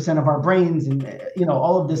 5% of our brains and,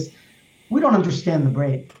 all of this, we don't understand the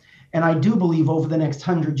brain. And I do believe over the next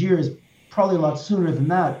 100 years, probably a lot sooner than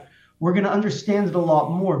that, we're going to understand it a lot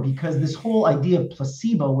more, because this whole idea of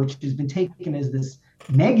placebo, which has been taken as this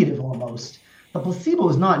negative almost, the placebo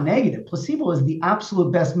is not negative. Placebo is the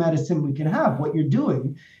absolute best medicine we can have. What you're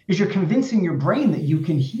doing is you're convincing your brain that you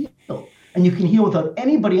can heal, and you can heal without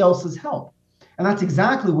anybody else's help. And that's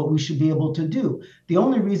exactly what we should be able to do. The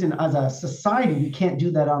only reason as a society we can't do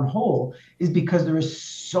that on whole is because there is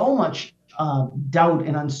so much doubt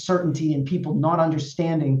and uncertainty and people not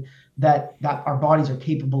understanding that our bodies are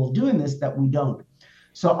capable of doing this, that we don't.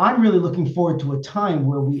 So I'm really looking forward to a time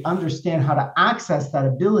where we understand how to access that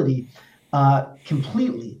ability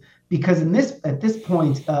completely, because at this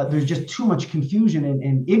point, there's just too much confusion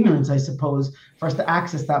and ignorance, I suppose, for us to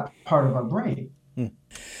access that part of our brain.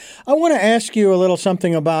 I want to ask you a little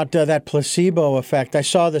something about that placebo effect. I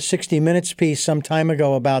saw the 60 Minutes piece some time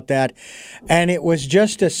ago about that, and it was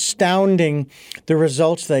just astounding, the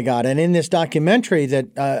results they got. And in this documentary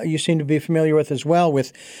that you seem to be familiar with as well,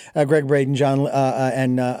 with Greg Braden, John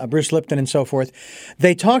and Bruce Lipton and so forth,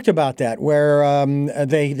 they talked about that, where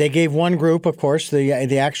they gave one group, of course,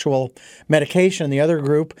 the actual medication, the other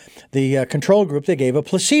group, the control group, they gave a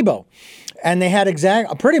placebo. And they had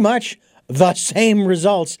pretty much the same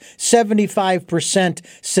results, 75%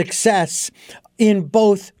 success in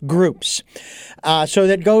both groups. So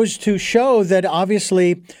that goes to show that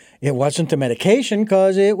obviously it wasn't the medication,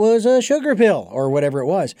 because it was a sugar pill or whatever it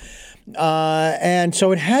was. And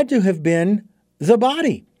so it had to have been the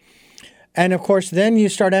body. And of course, then you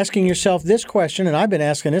start asking yourself this question, and I've been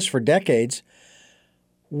asking this for decades.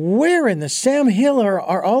 Where in the Sam Hill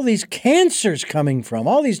are all these cancers coming from?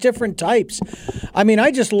 All these different types. I mean, I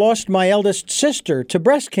just lost my eldest sister to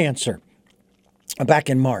breast cancer back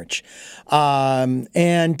in March, and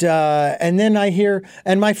then I hear,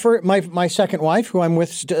 and my second wife, who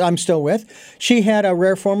I'm still with, she had a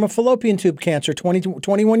rare form of fallopian tube cancer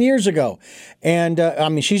 21 years ago, and I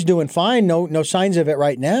mean, she's doing fine. No signs of it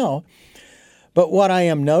right now. But what I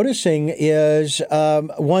am noticing is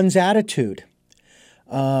one's attitude.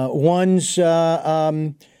 One's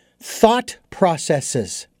thought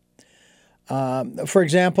processes. For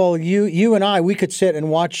example, you and I, we could sit and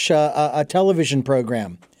watch a television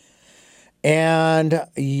program, and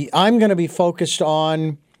I'm going to be focused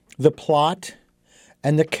on the plot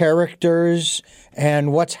and the characters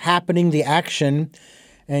and what's happening, the action,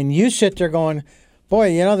 and you sit there going,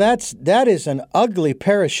 boy, that is an ugly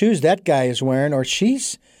pair of shoes that guy is wearing, or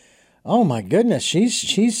she's, oh my goodness,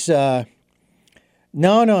 she's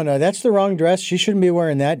No, that's the wrong dress. She shouldn't be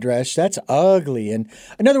wearing that dress. That's ugly. And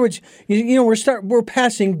in other words, we're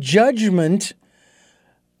passing judgment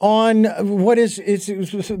on what is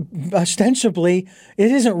ostensibly, it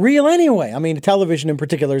isn't real anyway. I mean, television in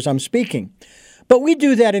particular, as I'm speaking. But we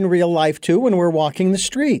do that in real life too when we're walking the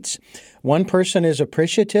streets. One person is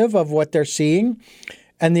appreciative of what they're seeing,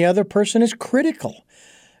 and the other person is critical.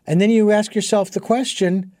 And then you ask yourself the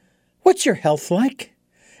question, what's your health like?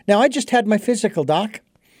 Now, I just had my physical, Doc,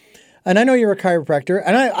 and I know you're a chiropractor,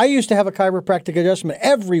 and I used to have a chiropractic adjustment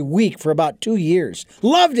every week for about 2 years.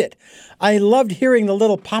 Loved it. I loved hearing the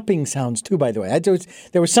little popping sounds, too, by the way.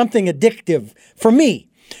 There was something addictive for me.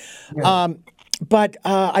 Yeah. But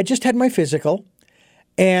I just had my physical,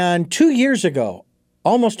 and 2 years ago,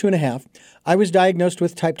 almost 2.5, I was diagnosed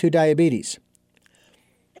with type 2 diabetes.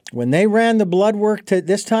 When they ran the blood work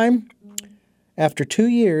this time, after 2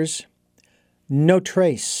 years, no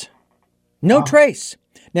trace. No trace.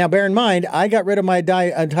 Now, bear in mind, I got rid of my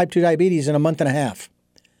type 2 diabetes in a month and a half.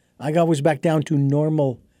 I was back down to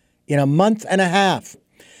normal in a month and a half.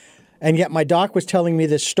 And yet my doc was telling me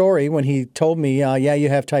this story when he told me, yeah, you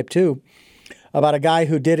have type 2, about a guy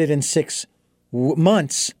who did it in 6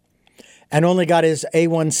 months and only got his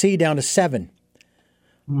A1C down to 7.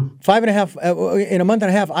 5.5, in a month and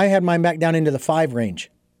a half, I had mine back down into the 5 range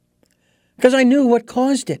because I knew what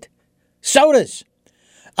caused it. Sodas.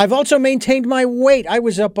 I've also maintained my weight. I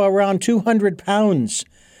was up around 200 pounds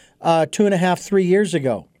 2.5, 3 years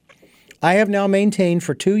ago. I have now maintained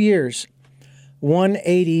for 2 years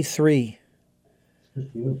 183.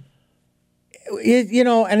 And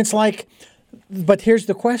it's like, but here's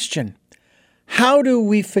the question. How do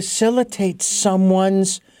we facilitate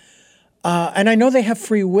someone's, and I know they have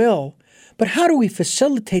free will, but how do we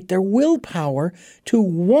facilitate their willpower to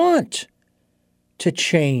want to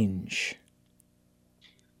change?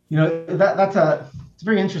 It's a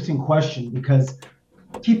very interesting question, because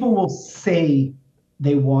people will say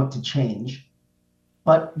they want to change,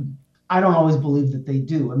 but I don't always believe that they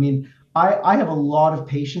do. I mean, I have a lot of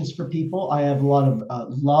patience for people. I have a lot of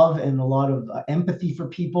love and a lot of empathy for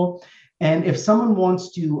people. And if someone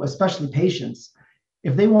wants to, especially patients,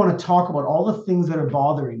 if they want to talk about all the things that are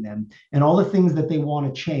bothering them and all the things that they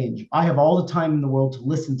want to change, I have all the time in the world to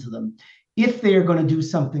listen to them. If they are going to do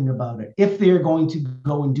something about it, if they are going to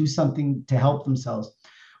go and do something to help themselves.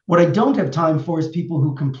 What I don't have time for is people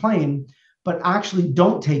who complain, but actually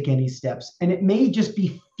don't take any steps. And it may just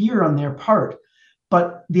be fear on their part.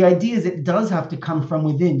 But the idea is it does have to come from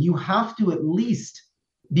within. You have to at least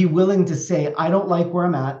be willing to say, I don't like where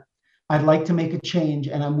I'm at. I'd like to make a change,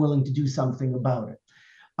 and I'm willing to do something about it.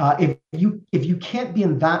 If you can't be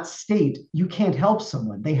in that state, you can't help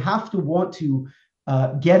someone. They have to want to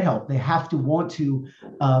get help. They have to want to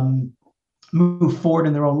move forward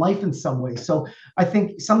in their own life in some way. So I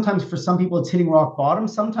think sometimes for some people it's hitting rock bottom.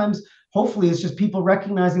 Sometimes, hopefully, it's just people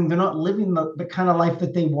recognizing they're not living the kind of life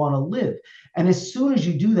that they want to live. And as soon as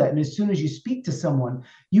you do that, and as soon as you speak to someone,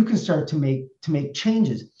 you can start to make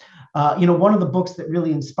changes. One of the books that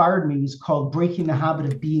really inspired me was called Breaking the Habit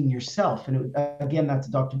of Being Yourself. And again, that's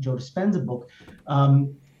a Dr. Joe Dispenza book. That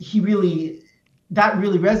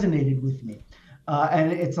really resonated with me.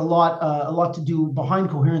 And it's a lot to do behind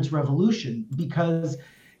Coherence Revolution, because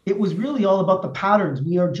it was really all about the patterns.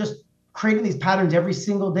 We are just creating these patterns every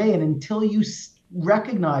single day. And until you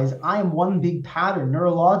recognize I am one big pattern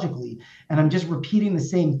neurologically, and I'm just repeating the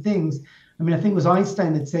same things. I mean, I think it was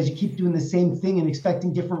Einstein that says you keep doing the same thing and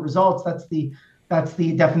expecting different results. That's the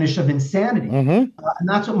definition of insanity. And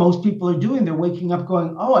that's what most people are doing. They're waking up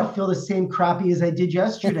going, oh, I feel the same crappy as I did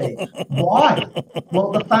yesterday. Why?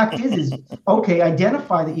 Well, the fact is, okay,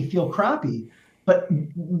 identify that you feel crappy, but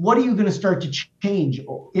what are you going to start to change?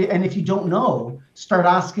 And if you don't know, start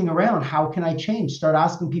asking around, how can I change? Start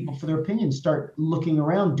asking people for their opinions, start looking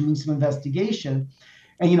around, doing some investigation.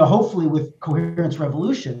 And, hopefully with Coherence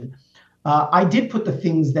Revolution, I did put the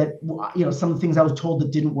things that, some of the things I was told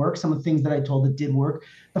that didn't work, some of the things that I told that did work.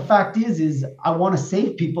 The fact is I want to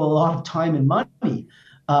save people a lot of time and money,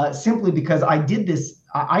 simply because I did this.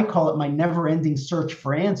 I call it my never-ending search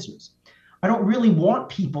for answers. I don't really want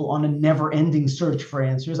people on a never-ending search for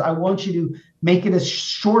answers. I want you to make it as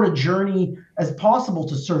short a journey as possible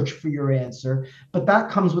to search for your answer. But that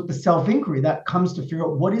comes with the self-inquiry. That comes to figure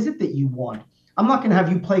out, what is it that you want? I'm not going to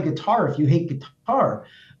have you play guitar if you hate guitar.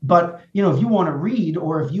 But, if you want to read,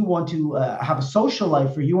 or if you want to have a social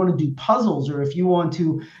life, or you want to do puzzles, or if you want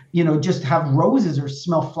to, just have roses or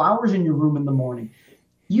smell flowers in your room in the morning,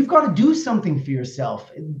 you've got to do something for yourself.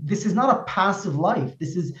 This is not a passive life.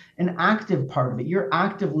 This is an active part of it. You're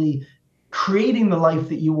actively creating the life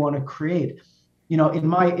that you want to create. In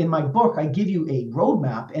my book, I give you a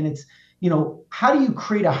roadmap, and it's, how do you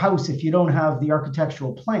create a house if you don't have the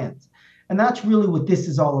architectural plans? And that's really what this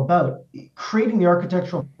is all about, creating the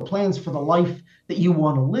architectural plans for the life that you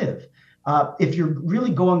want to live. If you're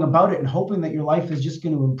really going about it and hoping that your life is just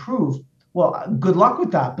going to improve, well, good luck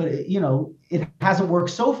with that. But, it hasn't worked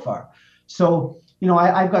so far. So,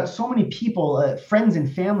 I've got so many people, friends and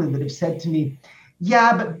family, that have said to me,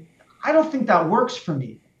 yeah, but I don't think that works for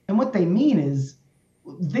me. And what they mean is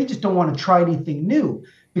they just don't want to try anything new,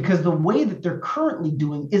 because the way that they're currently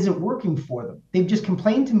doing isn't working for them. They've just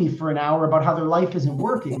complained to me for an hour about how their life isn't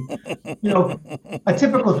working. A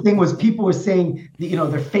typical thing was people were saying that,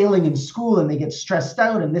 they're failing in school and they get stressed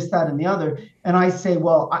out and this, that, and the other. And I say,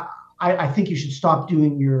 well, I think you should stop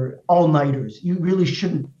doing your all-nighters. You really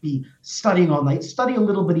shouldn't be studying all night. Study a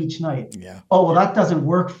little bit each night. Yeah. Oh, well, that doesn't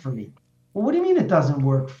work for me. Well, what do you mean it doesn't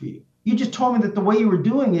work for you? You just told me that the way you were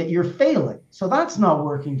doing it, you're failing. So that's not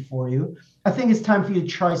working for you. I think it's time for you to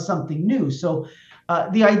try something new. So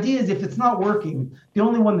the idea is, if it's not working, the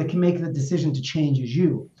only one that can make the decision to change is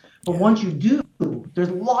you. But once you do, there's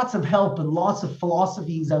lots of help and lots of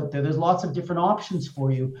philosophies out there. There's lots of different options for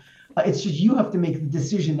you. It's just you have to make the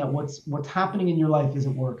decision that what's happening in your life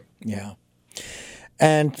isn't working. Yeah.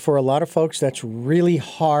 And for a lot of folks, that's really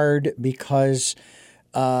hard, because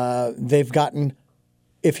they've gotten,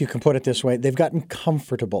 if you can put it this way, they've gotten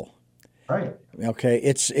comfortable. Right. Okay,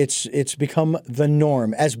 it's become the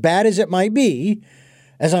norm. As bad as it might be,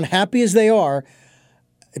 as unhappy as they are,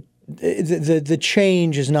 the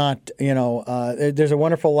change is not. There's a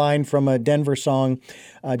wonderful line from a Denver song,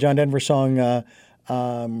 John Denver song.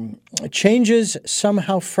 Changes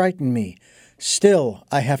somehow frighten me. Still,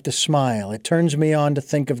 I have to smile. It turns me on to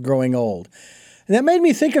think of growing old. And that made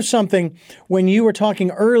me think of something when you were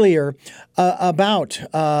talking earlier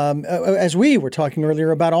as we were talking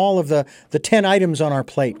earlier about all of the 10 items on our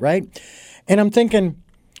plate, right? And I'm thinking,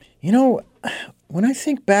 when I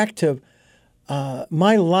think back to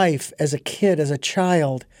my life as a kid, as a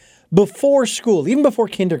child, before school, even before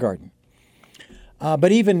kindergarten,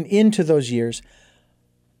 but even into those years,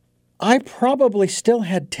 I probably still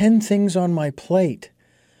had 10 things on my plate,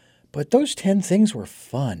 but those 10 things were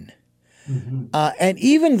fun. Mm-hmm. And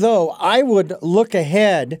even though I would look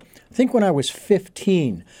ahead, I think when I was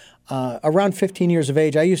 15, around 15 years of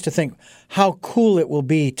age, I used to think how cool it will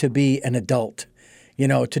be to be an adult,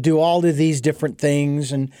 to do all of these different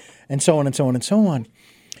things and so on and so on and so on.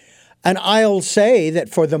 And I'll say that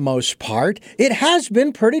for the most part, it has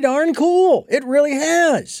been pretty darn cool. It really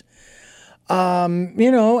has.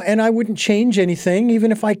 And I wouldn't change anything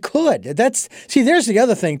even if I could. There's the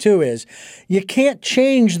other thing too is you can't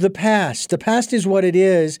change the past. The past is what it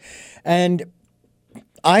is. And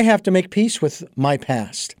I have to make peace with my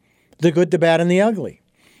past, the good, the bad, and the ugly.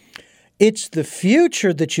 It's the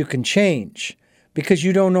future that you can change because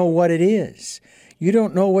you don't know what it is. You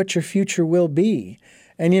don't know what your future will be.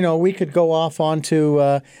 And, we could go off into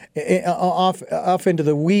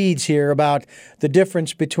the weeds here about the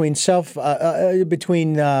difference between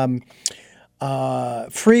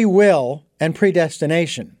free will and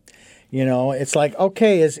predestination. It's like,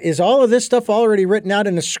 okay, is all of this stuff already written out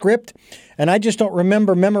in a script and I just don't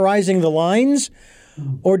remember memorizing the lines?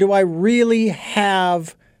 Or do I really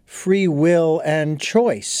have free will and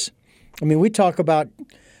choice? I mean, we talk about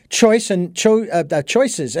choices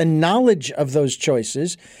and knowledge of those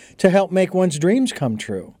choices to help make one's dreams come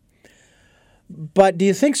true. But do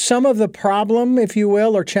you think some of the problem, if you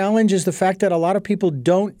will, or challenge is the fact that a lot of people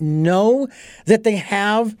don't know that they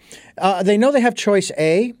have choice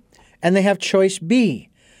A and they have choice B,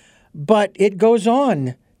 but it goes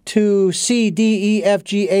on to C, D, E, F,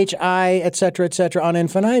 G, H, I, et cetera, on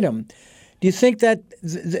infinitum. Do you think that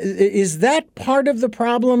is that part of the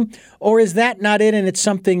problem, or is that not it? And it's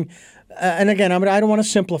something. And again, I don't want to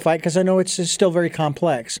simplify it because I know it's still very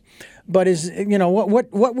complex. But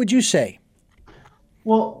what would you say?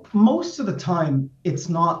 Well, most of the time, it's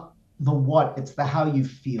not the what; it's the how you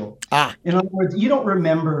feel. In other words, you don't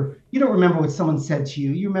remember what someone said to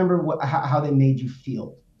you. You remember how they made you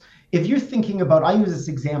feel. If you're thinking about, I use this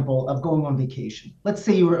example of going on vacation. Let's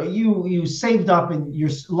say you saved up and you're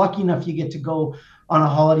lucky enough you get to go on a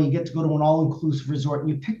holiday, you get to go to an all-inclusive resort, and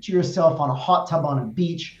you picture yourself on a hot tub on a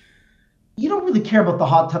beach. You don't really care about the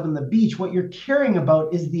hot tub and the beach. What you're caring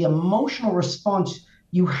about is the emotional response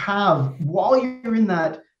you have while you're in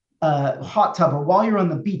that hot tub or while you're on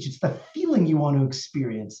the beach. It's the feeling you want to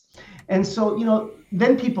experience. And so,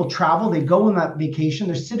 then people travel, they go on that vacation,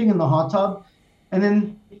 they're sitting in the hot tub, and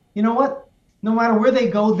then you know what? No matter where they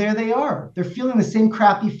go, there they are. They're feeling the same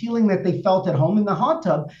crappy feeling that they felt at home in the hot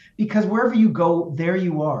tub because wherever you go, there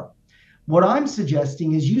you are. What I'm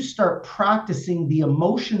suggesting is you start practicing the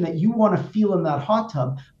emotion that you want to feel in that hot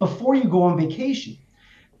tub before you go on vacation.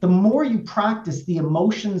 The more you practice the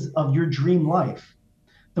emotions of your dream life,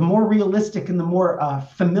 the more realistic and the more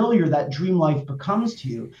familiar that dream life becomes to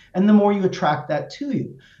you, and the more you attract that to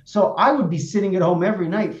you. So I would be sitting at home every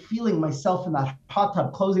night, feeling myself in that hot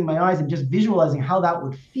tub, closing my eyes and just visualizing how that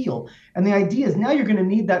would feel. And the idea is now you're going to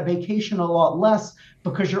need that vacation a lot less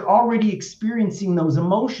because you're already experiencing those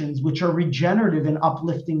emotions, which are regenerative and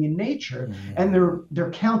uplifting in nature. Mm-hmm. And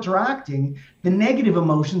they're counteracting the negative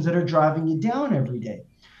emotions that are driving you down every day.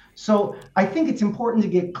 So I think it's important to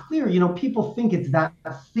get clear. People think it's that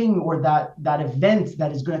thing or that event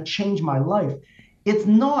that is going to change my life. It's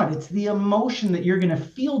not. It's the emotion that you're going to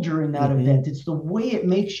feel during that event. It's the way it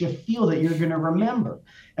makes you feel that you're going to remember.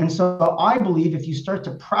 And so I believe if you start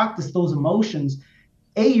to practice those emotions,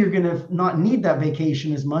 A, you're going to not need that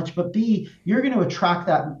vacation as much, but B, you're going to attract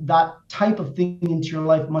that type of thing into your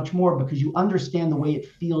life much more because you understand the way it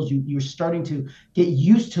feels. You're starting to get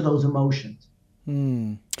used to those emotions.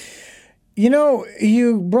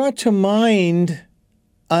 You brought to mind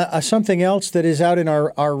something else that is out in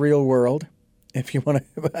our real world. If you want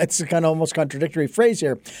to, it's a kind of almost contradictory phrase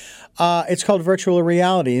here. It's called virtual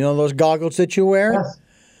reality. Those goggles that you wear? Yes.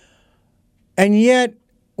 And yet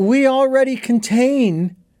we already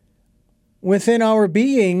contain within our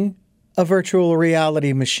being a virtual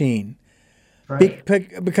reality machine. right.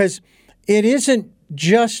 Because it isn't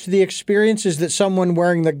just the experiences that someone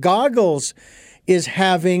wearing the goggles is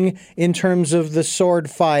having in terms of the sword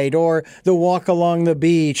fight or the walk along the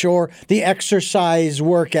beach or the exercise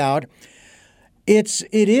workout. It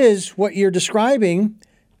is what you're describing.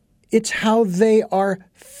 It's how they are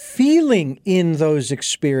feeling in those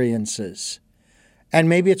experiences. And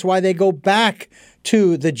maybe it's why they go back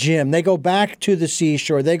to the gym. They go back to the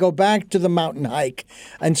seashore. They go back to the mountain hike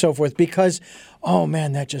and so forth because, oh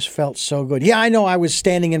man, that just felt so good. Yeah, I know I was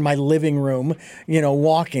standing in my living room,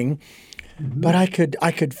 walking, but I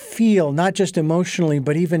could feel, not just emotionally,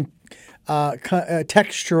 but even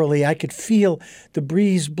texturally, I could feel the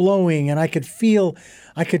breeze blowing, and I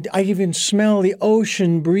even smell the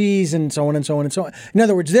ocean breeze, and so on and so on and so on. In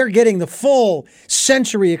other words, they're getting the full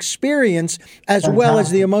sensory experience as well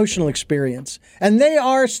as the emotional experience. And they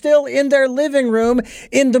are still in their living room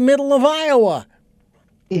in the middle of Iowa.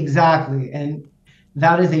 Exactly. And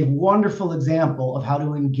that is a wonderful example of how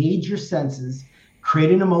to engage your senses,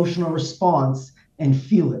 create an emotional response, and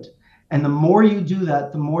feel it. And the more you do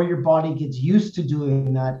that, the more your body gets used to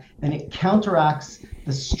doing that, and it counteracts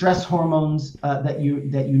the stress hormones that you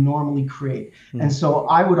normally create. And so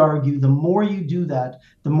I would argue the more you do that,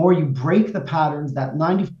 the more you break the patterns, that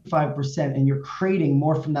 95%, and you're creating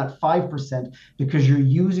more from that 5% because you're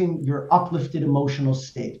using your uplifted emotional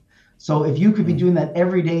state. So if you could be doing that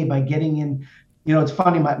every day by getting in, it's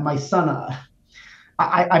funny, my son,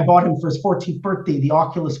 I bought him for his 14th birthday, the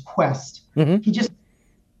Oculus Quest.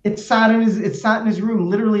 It sat in his room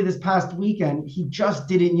literally this past weekend. He just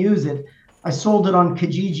didn't use it. I sold it on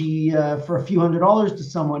Kijiji for a few $100s to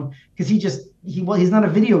someone because he's not a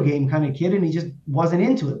video game kind of kid and he just wasn't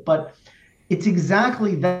into it. But it's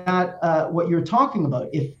exactly that what you're talking about.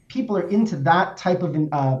 If people are into that type of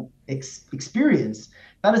experience,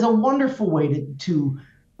 that is a wonderful way to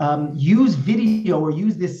use video or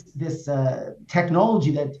use this technology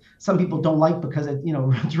that some people don't like because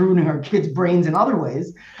it's ruining our kids' brains in other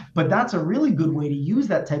ways. But that's a really good way to use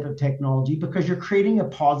that type of technology because you're creating a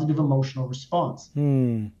positive emotional response.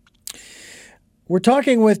 We're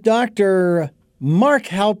talking with Dr. Mark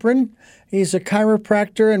Halperin. He's a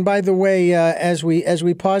chiropractor, and by the way, as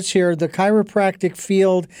we pause here, the chiropractic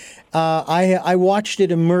field, I watched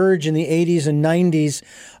it emerge in the 80s and 90s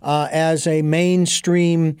as a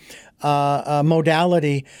mainstream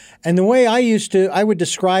modality, and the way I would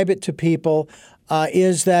describe it to people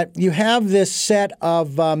is that you have this set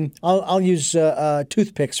of, I'll use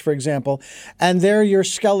toothpicks, for example, and they're your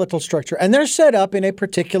skeletal structure, and they're set up in a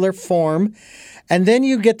particular form. And then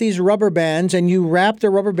you get these rubber bands and you wrap the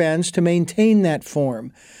rubber bands to maintain that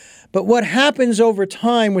form. But what happens over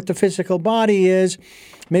time with the physical body is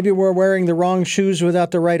maybe we're wearing the wrong shoes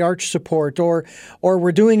without the right arch support, or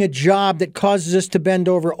we're doing a job that causes us to bend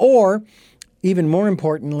over, or even more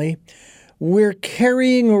importantly, we're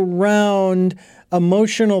carrying around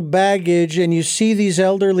emotional baggage, and you see these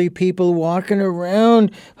elderly people walking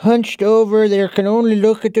around hunched over. They can only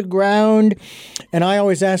look at the ground. And I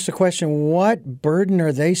always ask the question, what burden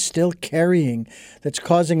are they still carrying that's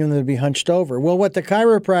causing them to be hunched over? Well, what the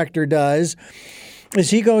chiropractor does is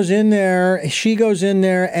she goes in there,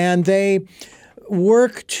 and they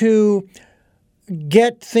work to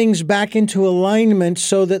get things back into alignment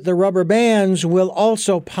so that the rubber bands will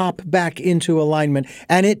also pop back into alignment.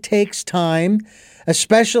 And it takes time,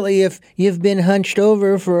 especially if you've been hunched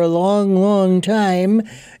over for a long, long time.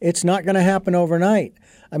 It's not going to happen overnight.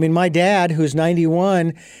 I mean, my dad, who's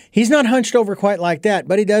 91, he's not hunched over quite like that,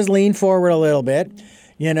 but he does lean forward a little bit.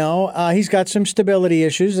 He's got some stability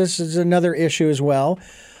issues. This is another issue as well.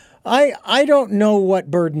 I don't know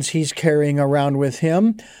what burdens he's carrying around with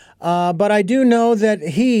him. But I do know that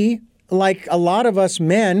he, like a lot of us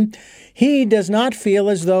men, he does not feel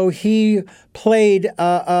as though he played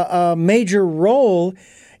a major role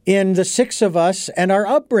in the six of us and our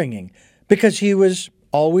upbringing because he was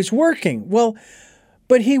always working. Well,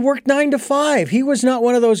 but he worked 9 to 5. He was not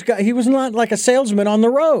one of those guys. He was not like a salesman on the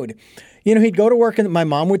road. He'd go to work, and my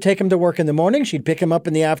mom would take him to work in the morning. She'd pick him up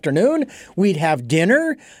in the afternoon. We'd have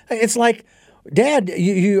dinner. It's like, Dad,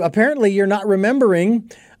 you apparently you're not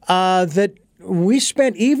remembering that we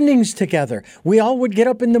spent evenings together. We all would get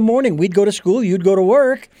up in the morning. We'd go to school. You'd go to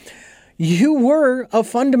work. You were a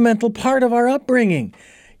fundamental part of our upbringing,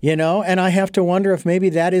 and I have to wonder if maybe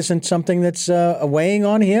that isn't something that's weighing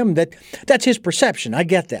on him. That's his perception. I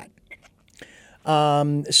get that.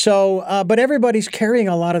 But everybody's carrying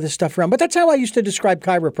a lot of this stuff around. But that's how I used to describe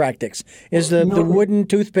chiropractics, is the wooden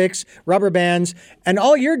toothpicks, rubber bands, and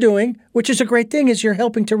all you're doing, which is a great thing, is you're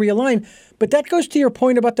helping to realign. But that goes to your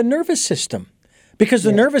point about the nervous system. Because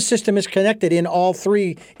the nervous system is connected in all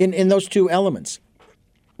three, in those two elements.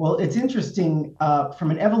 Well, it's interesting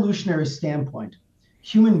from an evolutionary standpoint.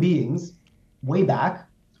 Human beings, way back,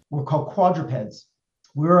 were called quadrupeds.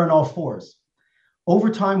 We were on all fours. Over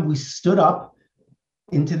time, we stood up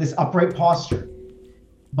into this upright posture.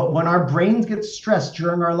 But when our brains get stressed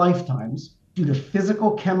during our lifetimes, due to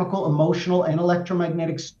physical, chemical, emotional, and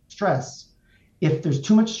electromagnetic stress, if there's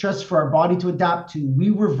too much stress for our body to adapt to, we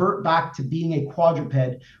revert back to being a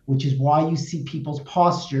quadruped, which is why you see people's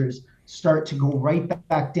postures start to go right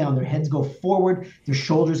back down. Their heads go forward, their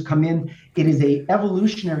shoulders come in. It is a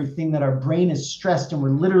evolutionary thing that our brain is stressed and we're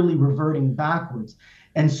literally reverting backwards.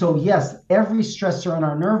 And so, yes, every stressor in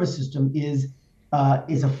our nervous system is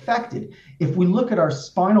affected. If we look at our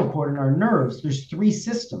spinal cord and our nerves, there's three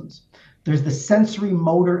systems. There's the sensory,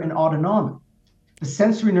 motor, and autonomic. The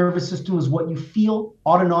sensory nervous system is what you feel.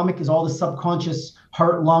 Autonomic is all the subconscious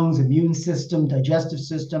heart, lungs, immune system, digestive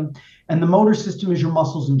system. And the motor system is your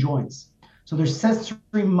muscles and joints. So there's sensory,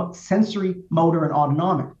 motor, and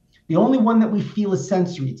autonomic. The only one that we feel is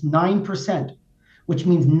sensory. It's 9%, which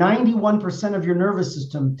means 91% of your nervous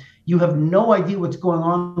system, you have no idea what's going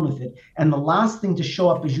on with it. And the last thing to show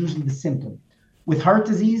up is usually the symptom. With heart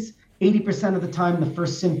disease, 80% of the time, the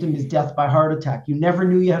first symptom is death by heart attack. You never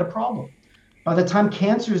knew you had a problem. By the time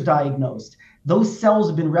cancer is diagnosed, those cells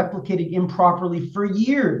have been replicating improperly for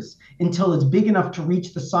years until it's big enough to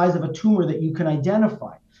reach the size of a tumor that you can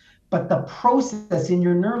identify. But the process in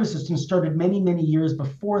your nervous system started many, many years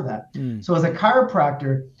before that. So as a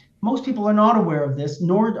chiropractor, most people are not aware of this,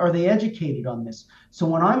 nor are they educated on this. So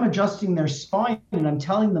when I'm adjusting their spine and I'm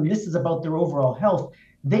telling them this is about their overall health,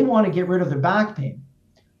 they want to get rid of their back pain.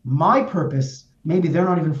 My purpose, maybe they're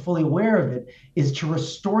not even fully aware of it, is to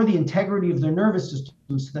restore the integrity of their nervous system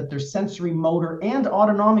so that their sensory, motor, and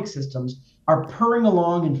autonomic systems are purring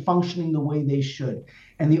along and functioning the way they should.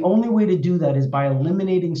 And the only way to do that is by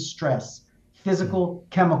eliminating stress, physical,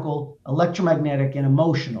 chemical, electromagnetic, and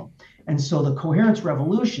emotional. And so the Coherence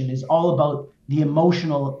Revolution is all about the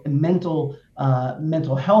emotional and mental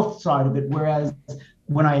health side of it, whereas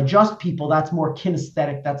when I adjust people, that's more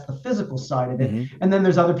kinesthetic. That's the physical side of it. And then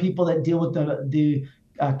there's other people that deal with the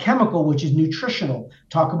chemical, which is nutritional.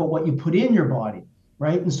 Talk about what you put in your body,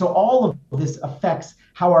 right? And so all of this affects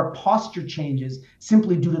how our posture changes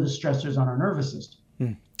simply due to the stressors on our nervous system.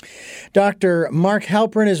 Dr. Mark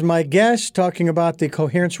Halperin is my guest, talking about the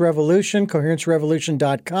Coherence Revolution,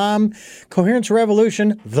 coherencerevolution.com, Coherence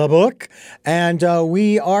Revolution, the book. And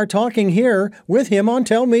we are talking here with him on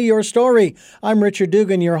Tell Me Your Story. I'm Richard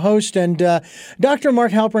Dugan, your host. And Dr.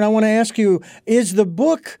 Mark Halperin, I want to ask you, is the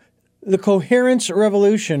book, The Coherence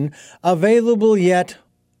Revolution, available yet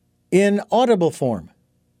in Audible form?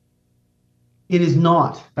 It is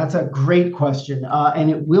not. That's a great question, and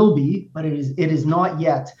it will be, but it is not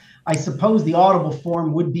yet. I suppose the Audible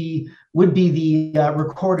form would be the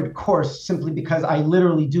recorded course, simply because I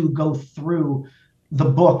literally do go through the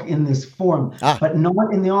book in this form, but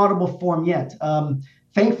not in the Audible form yet.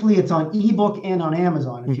 Thankfully, it's on ebook and on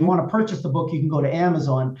Amazon. If you want to purchase the book, you can go to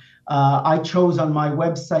Amazon. I chose on my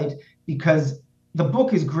website because the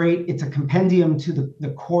book is great. It's a compendium to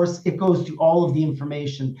the course. It goes through all of the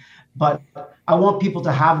information, but I want people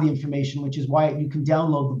to have the information, which is why you can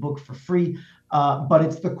download the book for free. But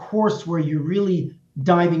it's the course where you're really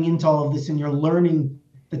diving into all of this and you're learning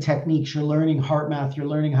the techniques, you're learning heart math, you're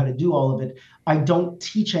learning how to do all of it. I don't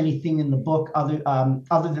teach anything in the book other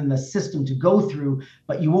than the system to go through,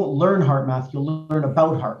 but you won't learn heart math, you'll learn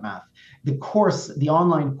about heart math. The course, the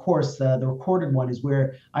online course, the recorded one, is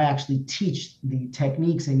where I actually teach the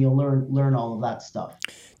techniques and you'll learn all of that stuff.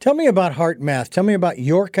 Tell me about heart math. Tell me about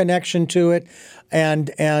your connection to it.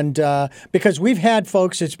 And because we've had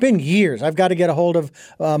folks, it's been years. I've got to get a hold of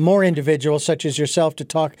more individuals such as yourself to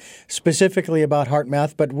talk specifically about heart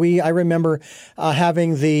math. But I remember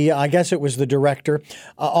having I guess it was the director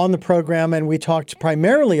on the program, and we talked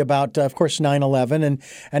primarily about, of course, 9/11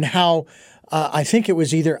 and how I think it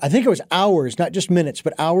was hours, not just minutes,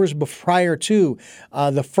 but hours prior to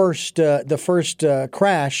the first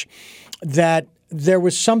crash, that there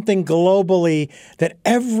was something globally that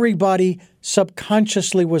everybody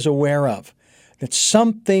subconsciously was aware of, that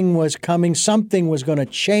something was coming, something was going to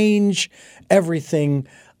change everything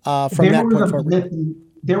from that point forward.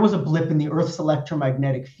 There was a blip in the Earth's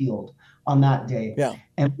electromagnetic field on that day. Yeah.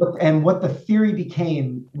 And what the theory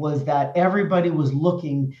became was that everybody was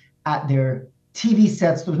looking at their TV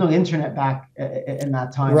sets. There was no internet back in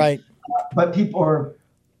that time. Right. But people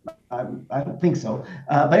I don't think so.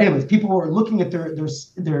 But anyways, people were looking at their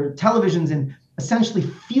televisions and essentially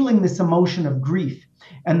feeling this emotion of grief.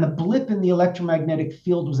 And the blip in the electromagnetic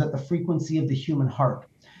field was at the frequency of the human heart.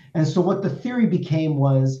 And so what the theory became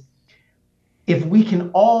was, if we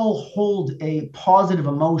can all hold a positive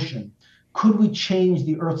emotion, could we change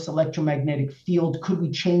the Earth's electromagnetic field? Could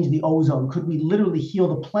we change the ozone? Could we literally heal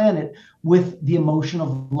the planet with the emotion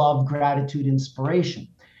of love, gratitude, inspiration?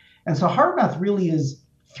 And so HeartMath really is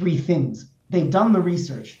three things. They've done the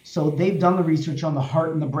research. So they've done the research on the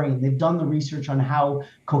heart and the brain. They've done the research on how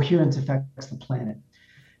coherence affects the planet.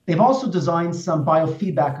 They've also designed some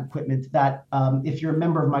biofeedback equipment that, if you're a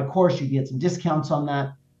member of my course, you get some discounts on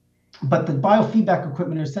that. But the biofeedback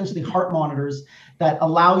equipment are essentially heart monitors that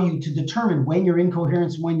allow you to determine when you're in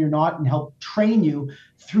coherence, when you're not, and help train you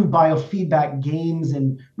through biofeedback games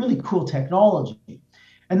and really cool technology.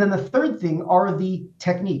 And then the third thing are the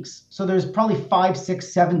techniques. So there's probably 5,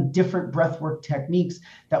 6, 7 different breathwork techniques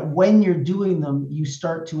that when you're doing them, you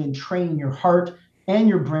start to entrain your heart and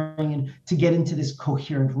your brain to get into this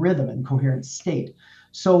coherent rhythm and coherent state.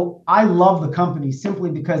 So I love the company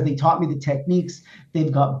simply because they taught me the techniques.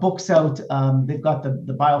 They've got books out. They've got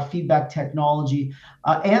the biofeedback technology,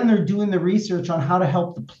 and they're doing the research on how to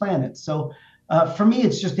help the planet. So for me,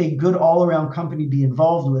 it's just a good all-around company to be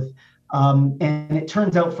involved with. And it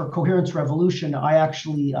turns out for Coherence Revolution, I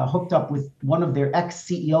actually hooked up with one of their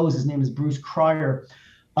ex-CEOs. His name is Bruce Cryer.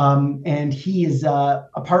 And he is a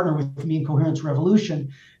partner with me in Coherence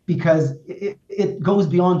Revolution because it goes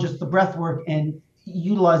beyond just the breath work and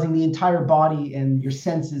utilizing the entire body and your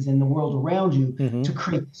senses and the world around you to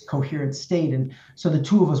create this coherent state. And so the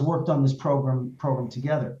two of us worked on this program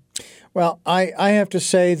together. Well, I have to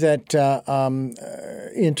say that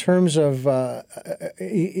in terms of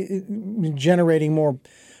generating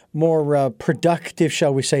more productive,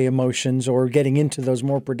 shall we say, emotions, or getting into those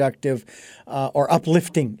more productive or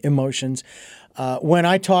uplifting emotions. When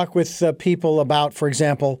I talk with people about, for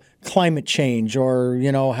example, climate change, or,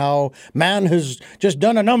 how man has just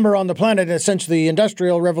done a number on the planet since the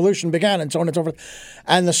Industrial Revolution began, and so on and so forth,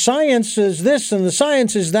 and the science is this and the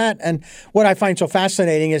science is that, and what I find so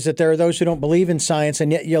fascinating is that there are those who don't believe in science,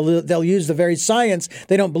 and yet they'll use the very science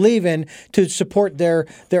they don't believe in to support their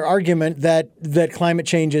argument that climate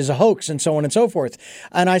change is a hoax, and so on and so forth.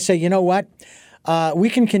 And I say, you know what?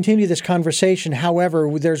 We can continue this conversation. However,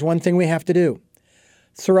 there's one thing we have to do.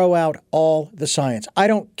 Throw out all the science. I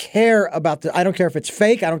don't care if it's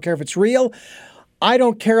fake. I don't care if it's real. I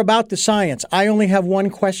don't care about the science. I only have one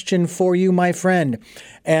question for you, my friend.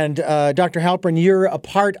 And Dr. Halperin, you're a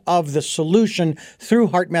part of the solution through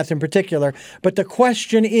HeartMath in particular. But the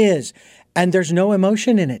question is, and there's no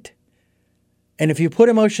emotion in it. And if you put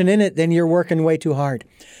emotion in it, then you're working way too hard.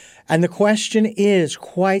 And the question is,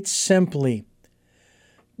 quite simply,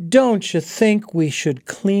 don't you think we should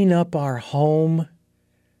clean up our home?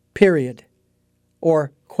 Period.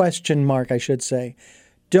 Or question mark, I should say.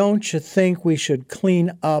 Don't you think we should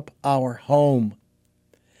clean up our home?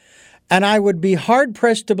 And I would be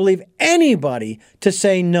hard-pressed to believe anybody to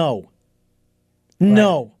say no. Right.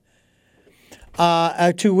 No.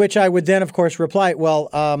 To which I would then, of course, reply, well,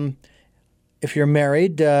 if you're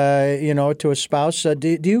married, to a spouse,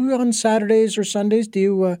 do you on Saturdays or Sundays, do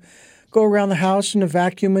you go around the house and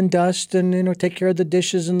vacuum and dust and, take care of the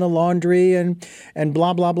dishes and the laundry and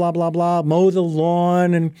blah, blah, blah, blah, blah, mow the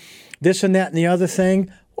lawn and this and that and the other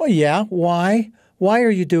thing? Well, yeah. Why? Why are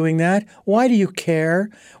you doing that? Why do you care?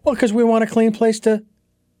 Well, because we want a clean place to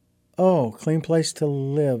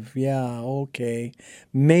live. Yeah, okay.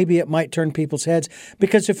 Maybe it might turn people's heads,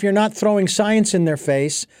 because if you're not throwing science in their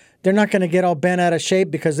face, they're not going to get all bent out of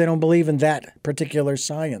shape because they don't believe in that particular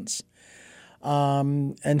science.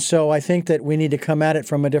 And so I think that we need to come at it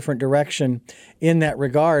from a different direction in that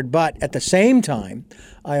regard. But at the same time,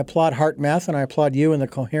 I applaud HeartMath and I applaud you and the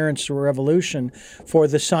Coherence Revolution for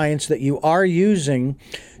the science that you are using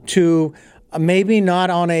to maybe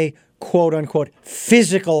not on a quote-unquote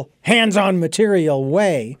physical, hands-on material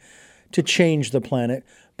way to change the planet,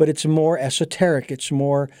 but it's more esoteric, it's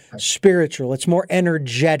more spiritual, it's more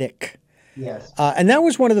energetic. Yes. And that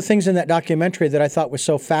was one of the things in that documentary that I thought was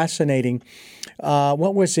so fascinating.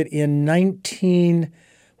 What was it in early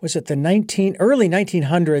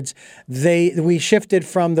 1900s? We shifted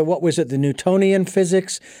from the Newtonian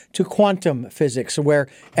physics to quantum physics, where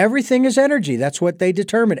everything is energy. That's what they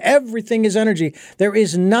determined. Everything is energy. There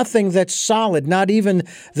is nothing that's solid, not even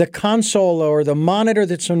the console or the monitor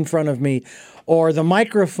that's in front of me, or the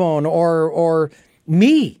microphone, or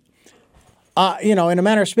me. In a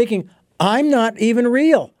manner of speaking, I'm not even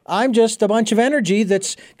real. I'm just a bunch of energy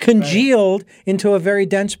that's congealed into a very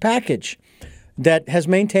dense package that has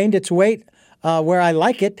maintained its weight where I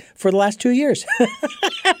like it for the last 2 years.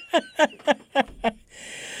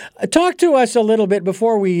 Talk to us a little bit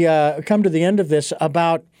before we come to the end of this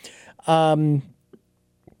about the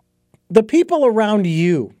people around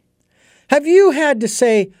you. Have you had to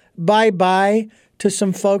say bye-bye to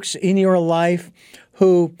some folks in your life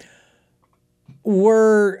who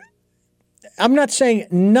were, I'm not saying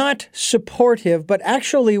not supportive, but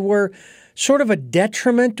actually were sort of a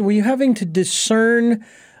detriment? Were you having to discern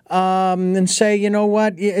and say, you know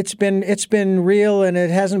what, it's been real and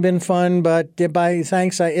it hasn't been fun, but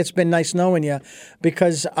it's been nice knowing you,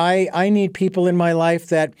 because I need people in my life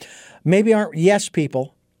that maybe aren't yes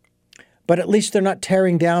people, but at least they're not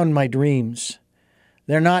tearing down my dreams.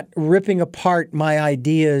 They're not ripping apart my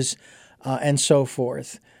ideas and so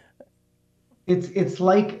forth. It's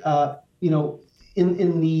like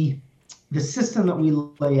in the system that we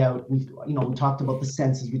lay out. We talked about the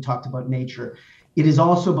senses. We talked about nature. It is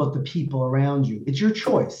also about the people around you. It's your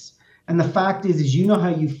choice. And the fact is you know how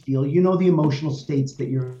you feel. You know the emotional states that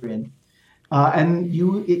you're in, and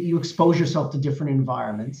you expose yourself to different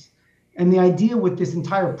environments. And the idea with this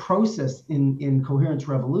entire process in Coherence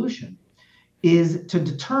Revolution is to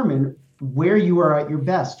determine where you are at your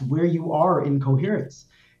best, where you are in coherence.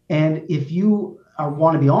 And if you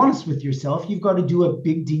want to be honest with yourself, you've got to do a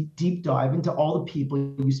big, deep dive into all the people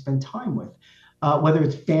you spend time with, whether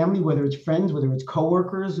it's family, whether it's friends, whether it's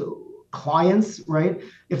coworkers, clients, right?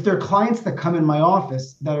 If there are clients that come in my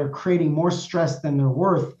office that are creating more stress than they're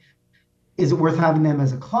worth, is it worth having them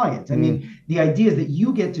as a client? I mean, the idea is that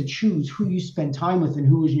you get to choose who you spend time with and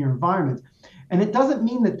who is in your environment. And it doesn't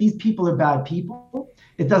mean that these people are bad people.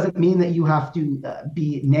 It doesn't mean that you have to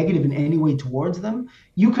be negative in any way towards them.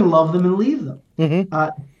 You can love them and leave them.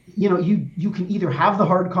 Mm-hmm. You can either have the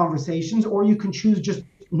hard conversations or you can choose just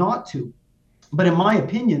not to. But in my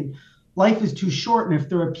opinion, life is too short. And if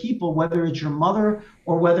there are people, whether it's your mother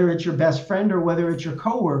or whether it's your best friend or whether it's your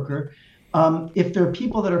coworker, if there are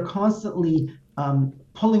people that are constantly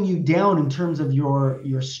pulling you down in terms of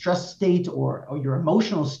your stress state or your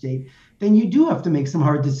emotional state, then you do have to make some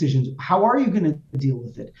hard decisions. How are you going to deal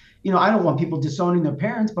with it? I don't want people disowning their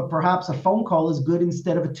parents, but perhaps a phone call is good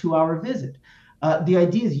instead of a 2-hour visit. The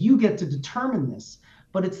idea is you get to determine this,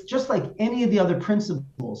 but it's just like any of the other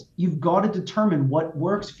principles. You've got to determine what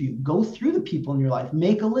works for you. Go through the people in your life,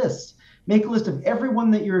 make a list. Make a list of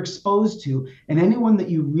everyone that you're exposed to and anyone that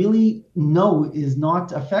you really know is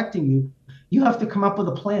not affecting you. You have to come up with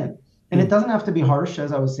a plan. And it doesn't have to be harsh,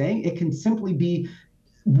 as I was saying. It can simply be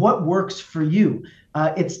what works for you.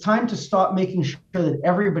 It's time to stop making sure that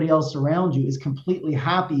everybody else around you is completely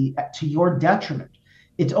happy to your detriment.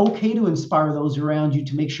 It's okay to inspire those around you,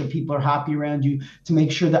 to make sure people are happy around you, to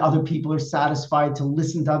make sure that other people are satisfied, to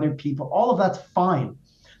listen to other people. All of that's fine,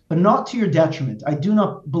 but not to your detriment. I do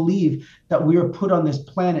not believe that we are put on this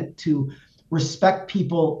planet to respect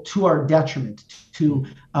people to our detriment, to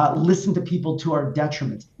listen to people to our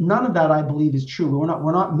detriment. None of that, I believe, is true.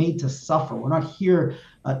 We're not made to suffer. We're not here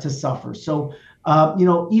to suffer. So,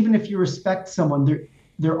 even if you respect someone,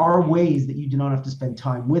 there are ways that you do not have to spend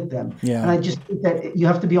time with them. Yeah. And I just think that you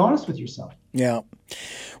have to be honest with yourself. Yeah.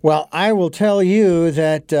 Well, I will tell you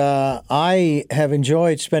that I have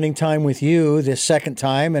enjoyed spending time with you this second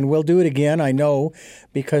time, and we'll do it again, I know,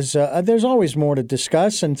 because there's always more to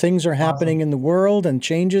discuss, and things are happening in the world, and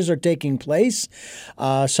changes are taking place.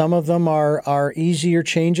 Some of them are easier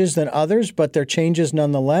changes than others, but they're changes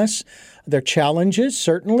nonetheless. They're challenges,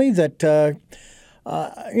 certainly, that...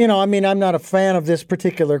 I'm not a fan of this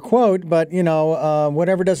particular quote, but,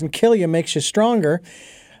 whatever doesn't kill you makes you stronger.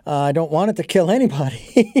 I don't want it to kill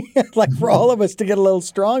anybody, like for all of us to get a little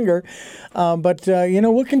stronger. But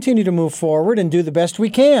we'll continue to move forward and do the best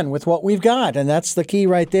we can with what we've got. And that's the key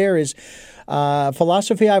right there is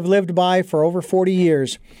philosophy I've lived by for over 40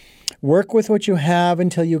 years. Work with what you have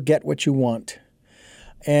until you get what you want.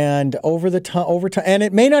 And over time, and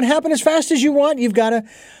it may not happen as fast as you want. You've got to,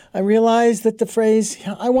 I realize that the phrase,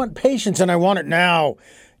 I want patience and I want it now,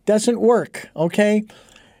 doesn't work, okay?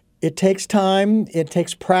 It takes time. It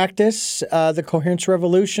takes practice. The Coherence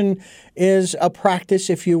Revolution is a practice,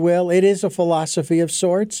 if you will. It is a philosophy of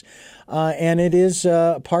sorts, and it is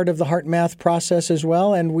part of the Heart Math process as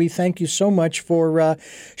well. And we thank you so much for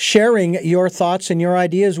sharing your thoughts and your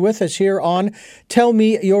ideas with us here on Tell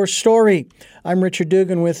Me Your Story. I'm Richard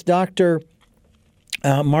Dugan with Dr.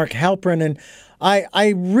 Mark Halperin, and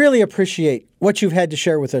I really appreciate what you've had to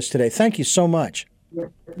share with us today. Thank you so much.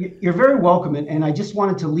 You're very welcome. And I just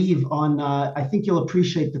wanted to leave on, I think you'll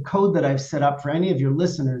appreciate the code that I've set up for any of your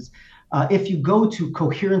listeners. If you go to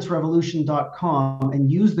coherencerevolution.com and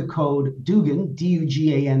use the code Dugan,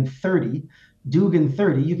 Dugan 30, Dugan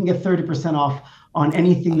 30, you can get 30% off on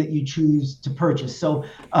anything that you choose to purchase. So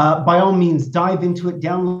by all means, dive into it,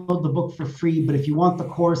 download the book for free. But if you want the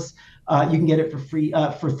course, you can get it for free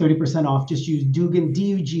for 30% off. Just use Dugan,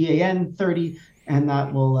 Dugan 30, and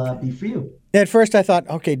that will be for you. At first, I thought,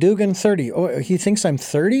 okay, Dugan 30. Oh, he thinks I'm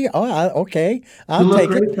 30? Oh, okay. I'll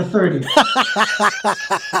take it. For 30.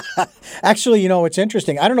 Actually, you know, it's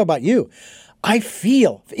interesting. I don't know about you. I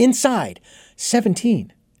feel inside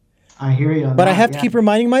 17. I hear you on but that, I have to keep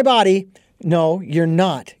reminding my body, no, you're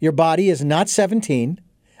not. Your body is not 17.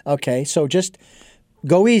 Okay, so just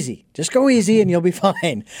go easy. Just go easy and you'll be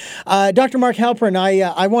fine. Dr. Mark Halperin,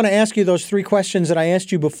 I want to ask you those 3 questions that I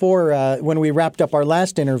asked you before when we wrapped up our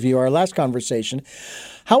last interview, our last conversation.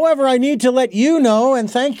 However, I need to let you know and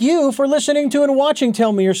thank you for listening to and watching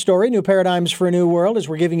Tell Me Your Story, New Paradigms for a New World, as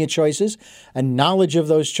we're giving you choices and knowledge of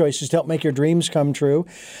those choices to help make your dreams come true.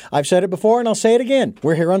 I've said it before and I'll say it again.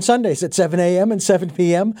 We're here on Sundays at 7 a.m. and 7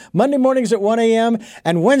 p.m., Monday mornings at 1 a.m.,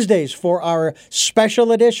 and Wednesdays for our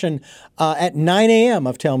special edition at 9 a.m.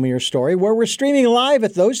 of Tell Me Your Story, where we're streaming live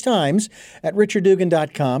at those times at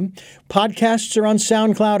richarddugan.com. Podcasts are on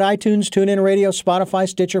SoundCloud, iTunes, TuneIn Radio, Spotify,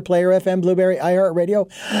 Stitcher, Player FM, Blueberry, iHeartRadio,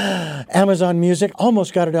 Amazon Music.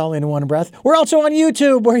 Almost got it all in one breath. We're also on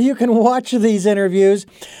YouTube, where you can watch these interviews,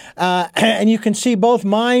 and you can see both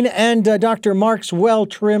mine and Dr. Mark's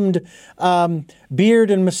well-trimmed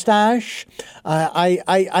beard and mustache.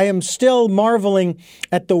 I am still marveling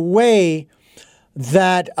at the way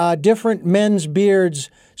that different men's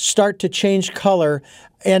beards start to change color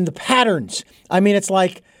and the patterns. I mean, it's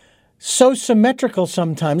like so symmetrical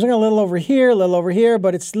sometimes. I got a little over here,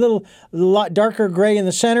 but it's a lot darker gray in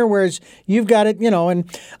the center, whereas you've got it,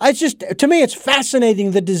 and it's just, to me, it's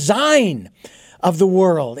fascinating, the design of the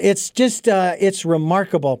world. It's just, it's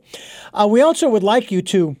remarkable. We also would like you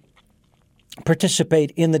to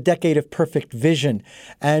participate in the Decade of Perfect Vision.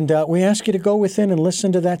 And we ask you to go within and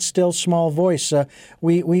listen to that still small voice.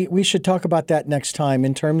 We should talk about that next time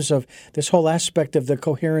in terms of this whole aspect of the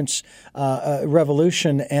coherence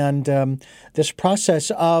revolution and this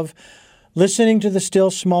process of listening to the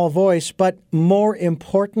still small voice, but more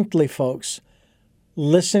importantly, folks,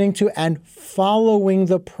 listening to and following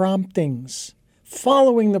the promptings.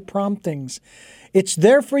 Following the promptings. It's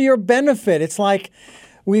there for your benefit. It's like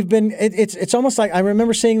it's almost like I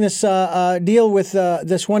remember seeing this deal with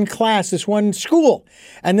this one class, this one school,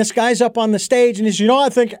 and this guy's up on the stage and he's, I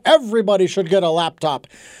think everybody should get a laptop.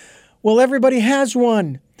 Well, everybody has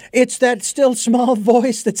one. It's that still small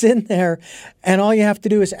voice that's in there, and all you have to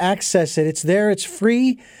do is access it. It's there. It's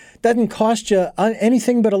free. Doesn't cost you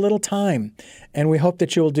anything but a little time, and we hope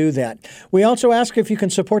that you'll do that. We also ask if you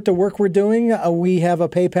can support the work we're doing. We have a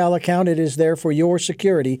PayPal account. It is there for your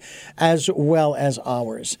security as well as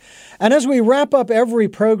ours. And as we wrap up every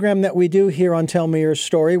program that we do here on Tell Me Your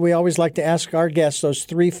Story, we always like to ask our guests those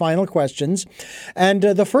 3 final questions. And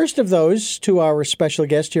the first of those to our special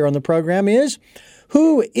guest here on the program is,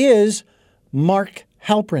 who is Mark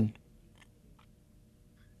Halperin?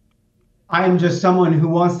 I am just someone who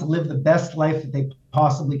wants to live the best life that they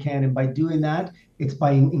possibly can. And by doing that, it's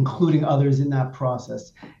by including others in that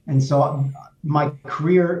process. And so my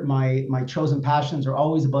career, my chosen passions are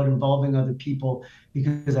always about involving other people,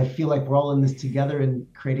 because I feel like we're all in this together and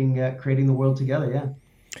creating the world together.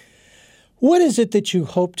 Yeah. What is it that you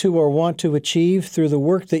hope to or want to achieve through the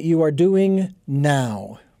work that you are doing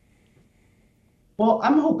now? Well,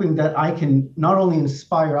 I'm hoping that I can not only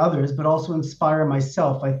inspire others, but also inspire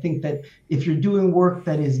myself. I think that if you're doing work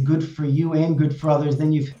that is good for you and good for others,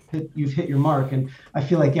 then you've hit your mark. And I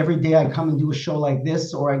feel like every day I come and do a show like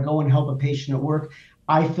this, or I go and help a patient at work,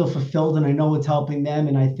 I feel fulfilled and I know it's helping them.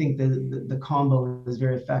 And I think the combo is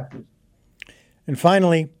very effective. And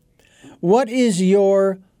finally, what is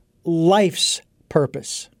your life's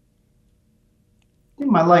purpose?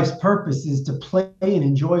 My life's purpose is to play and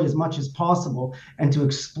enjoy as much as possible and to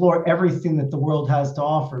explore everything that the world has to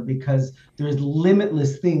offer, because there's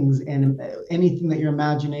limitless things and anything that your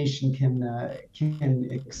imagination can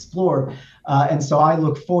explore. And so I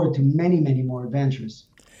look forward to many, many more adventures.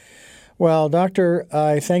 Well, Doctor,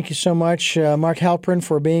 I thank you so much, Mark Halperin,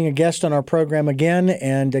 for being a guest on our program again.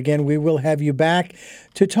 And again, we will have you back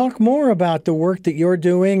to talk more about the work that you're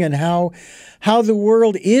doing and how the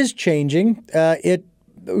world is changing.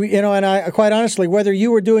 And I quite honestly, whether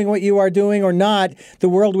you were doing what you are doing or not, the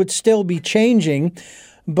world would still be changing.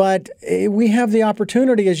 But we have the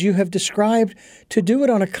opportunity, as you have described, to do it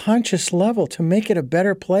on a conscious level, to make it a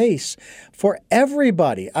better place for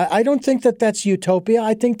everybody. I don't think that that's utopia.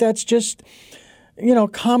 I think that's just,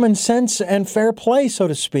 common sense and fair play, so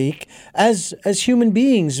to speak, as human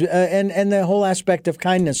beings and the whole aspect of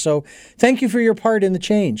kindness. So thank you for your part in the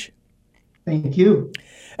change. Thank you.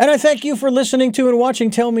 And I thank you for listening to and watching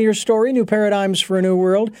Tell Me Your Story, New Paradigms for a New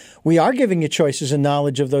World. We are giving you choices and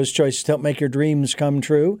knowledge of those choices to help make your dreams come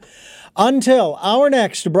true. Until our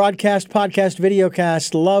next broadcast, podcast,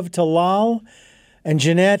 videocast, love to Lal. And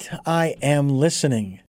Jeanette, I am listening.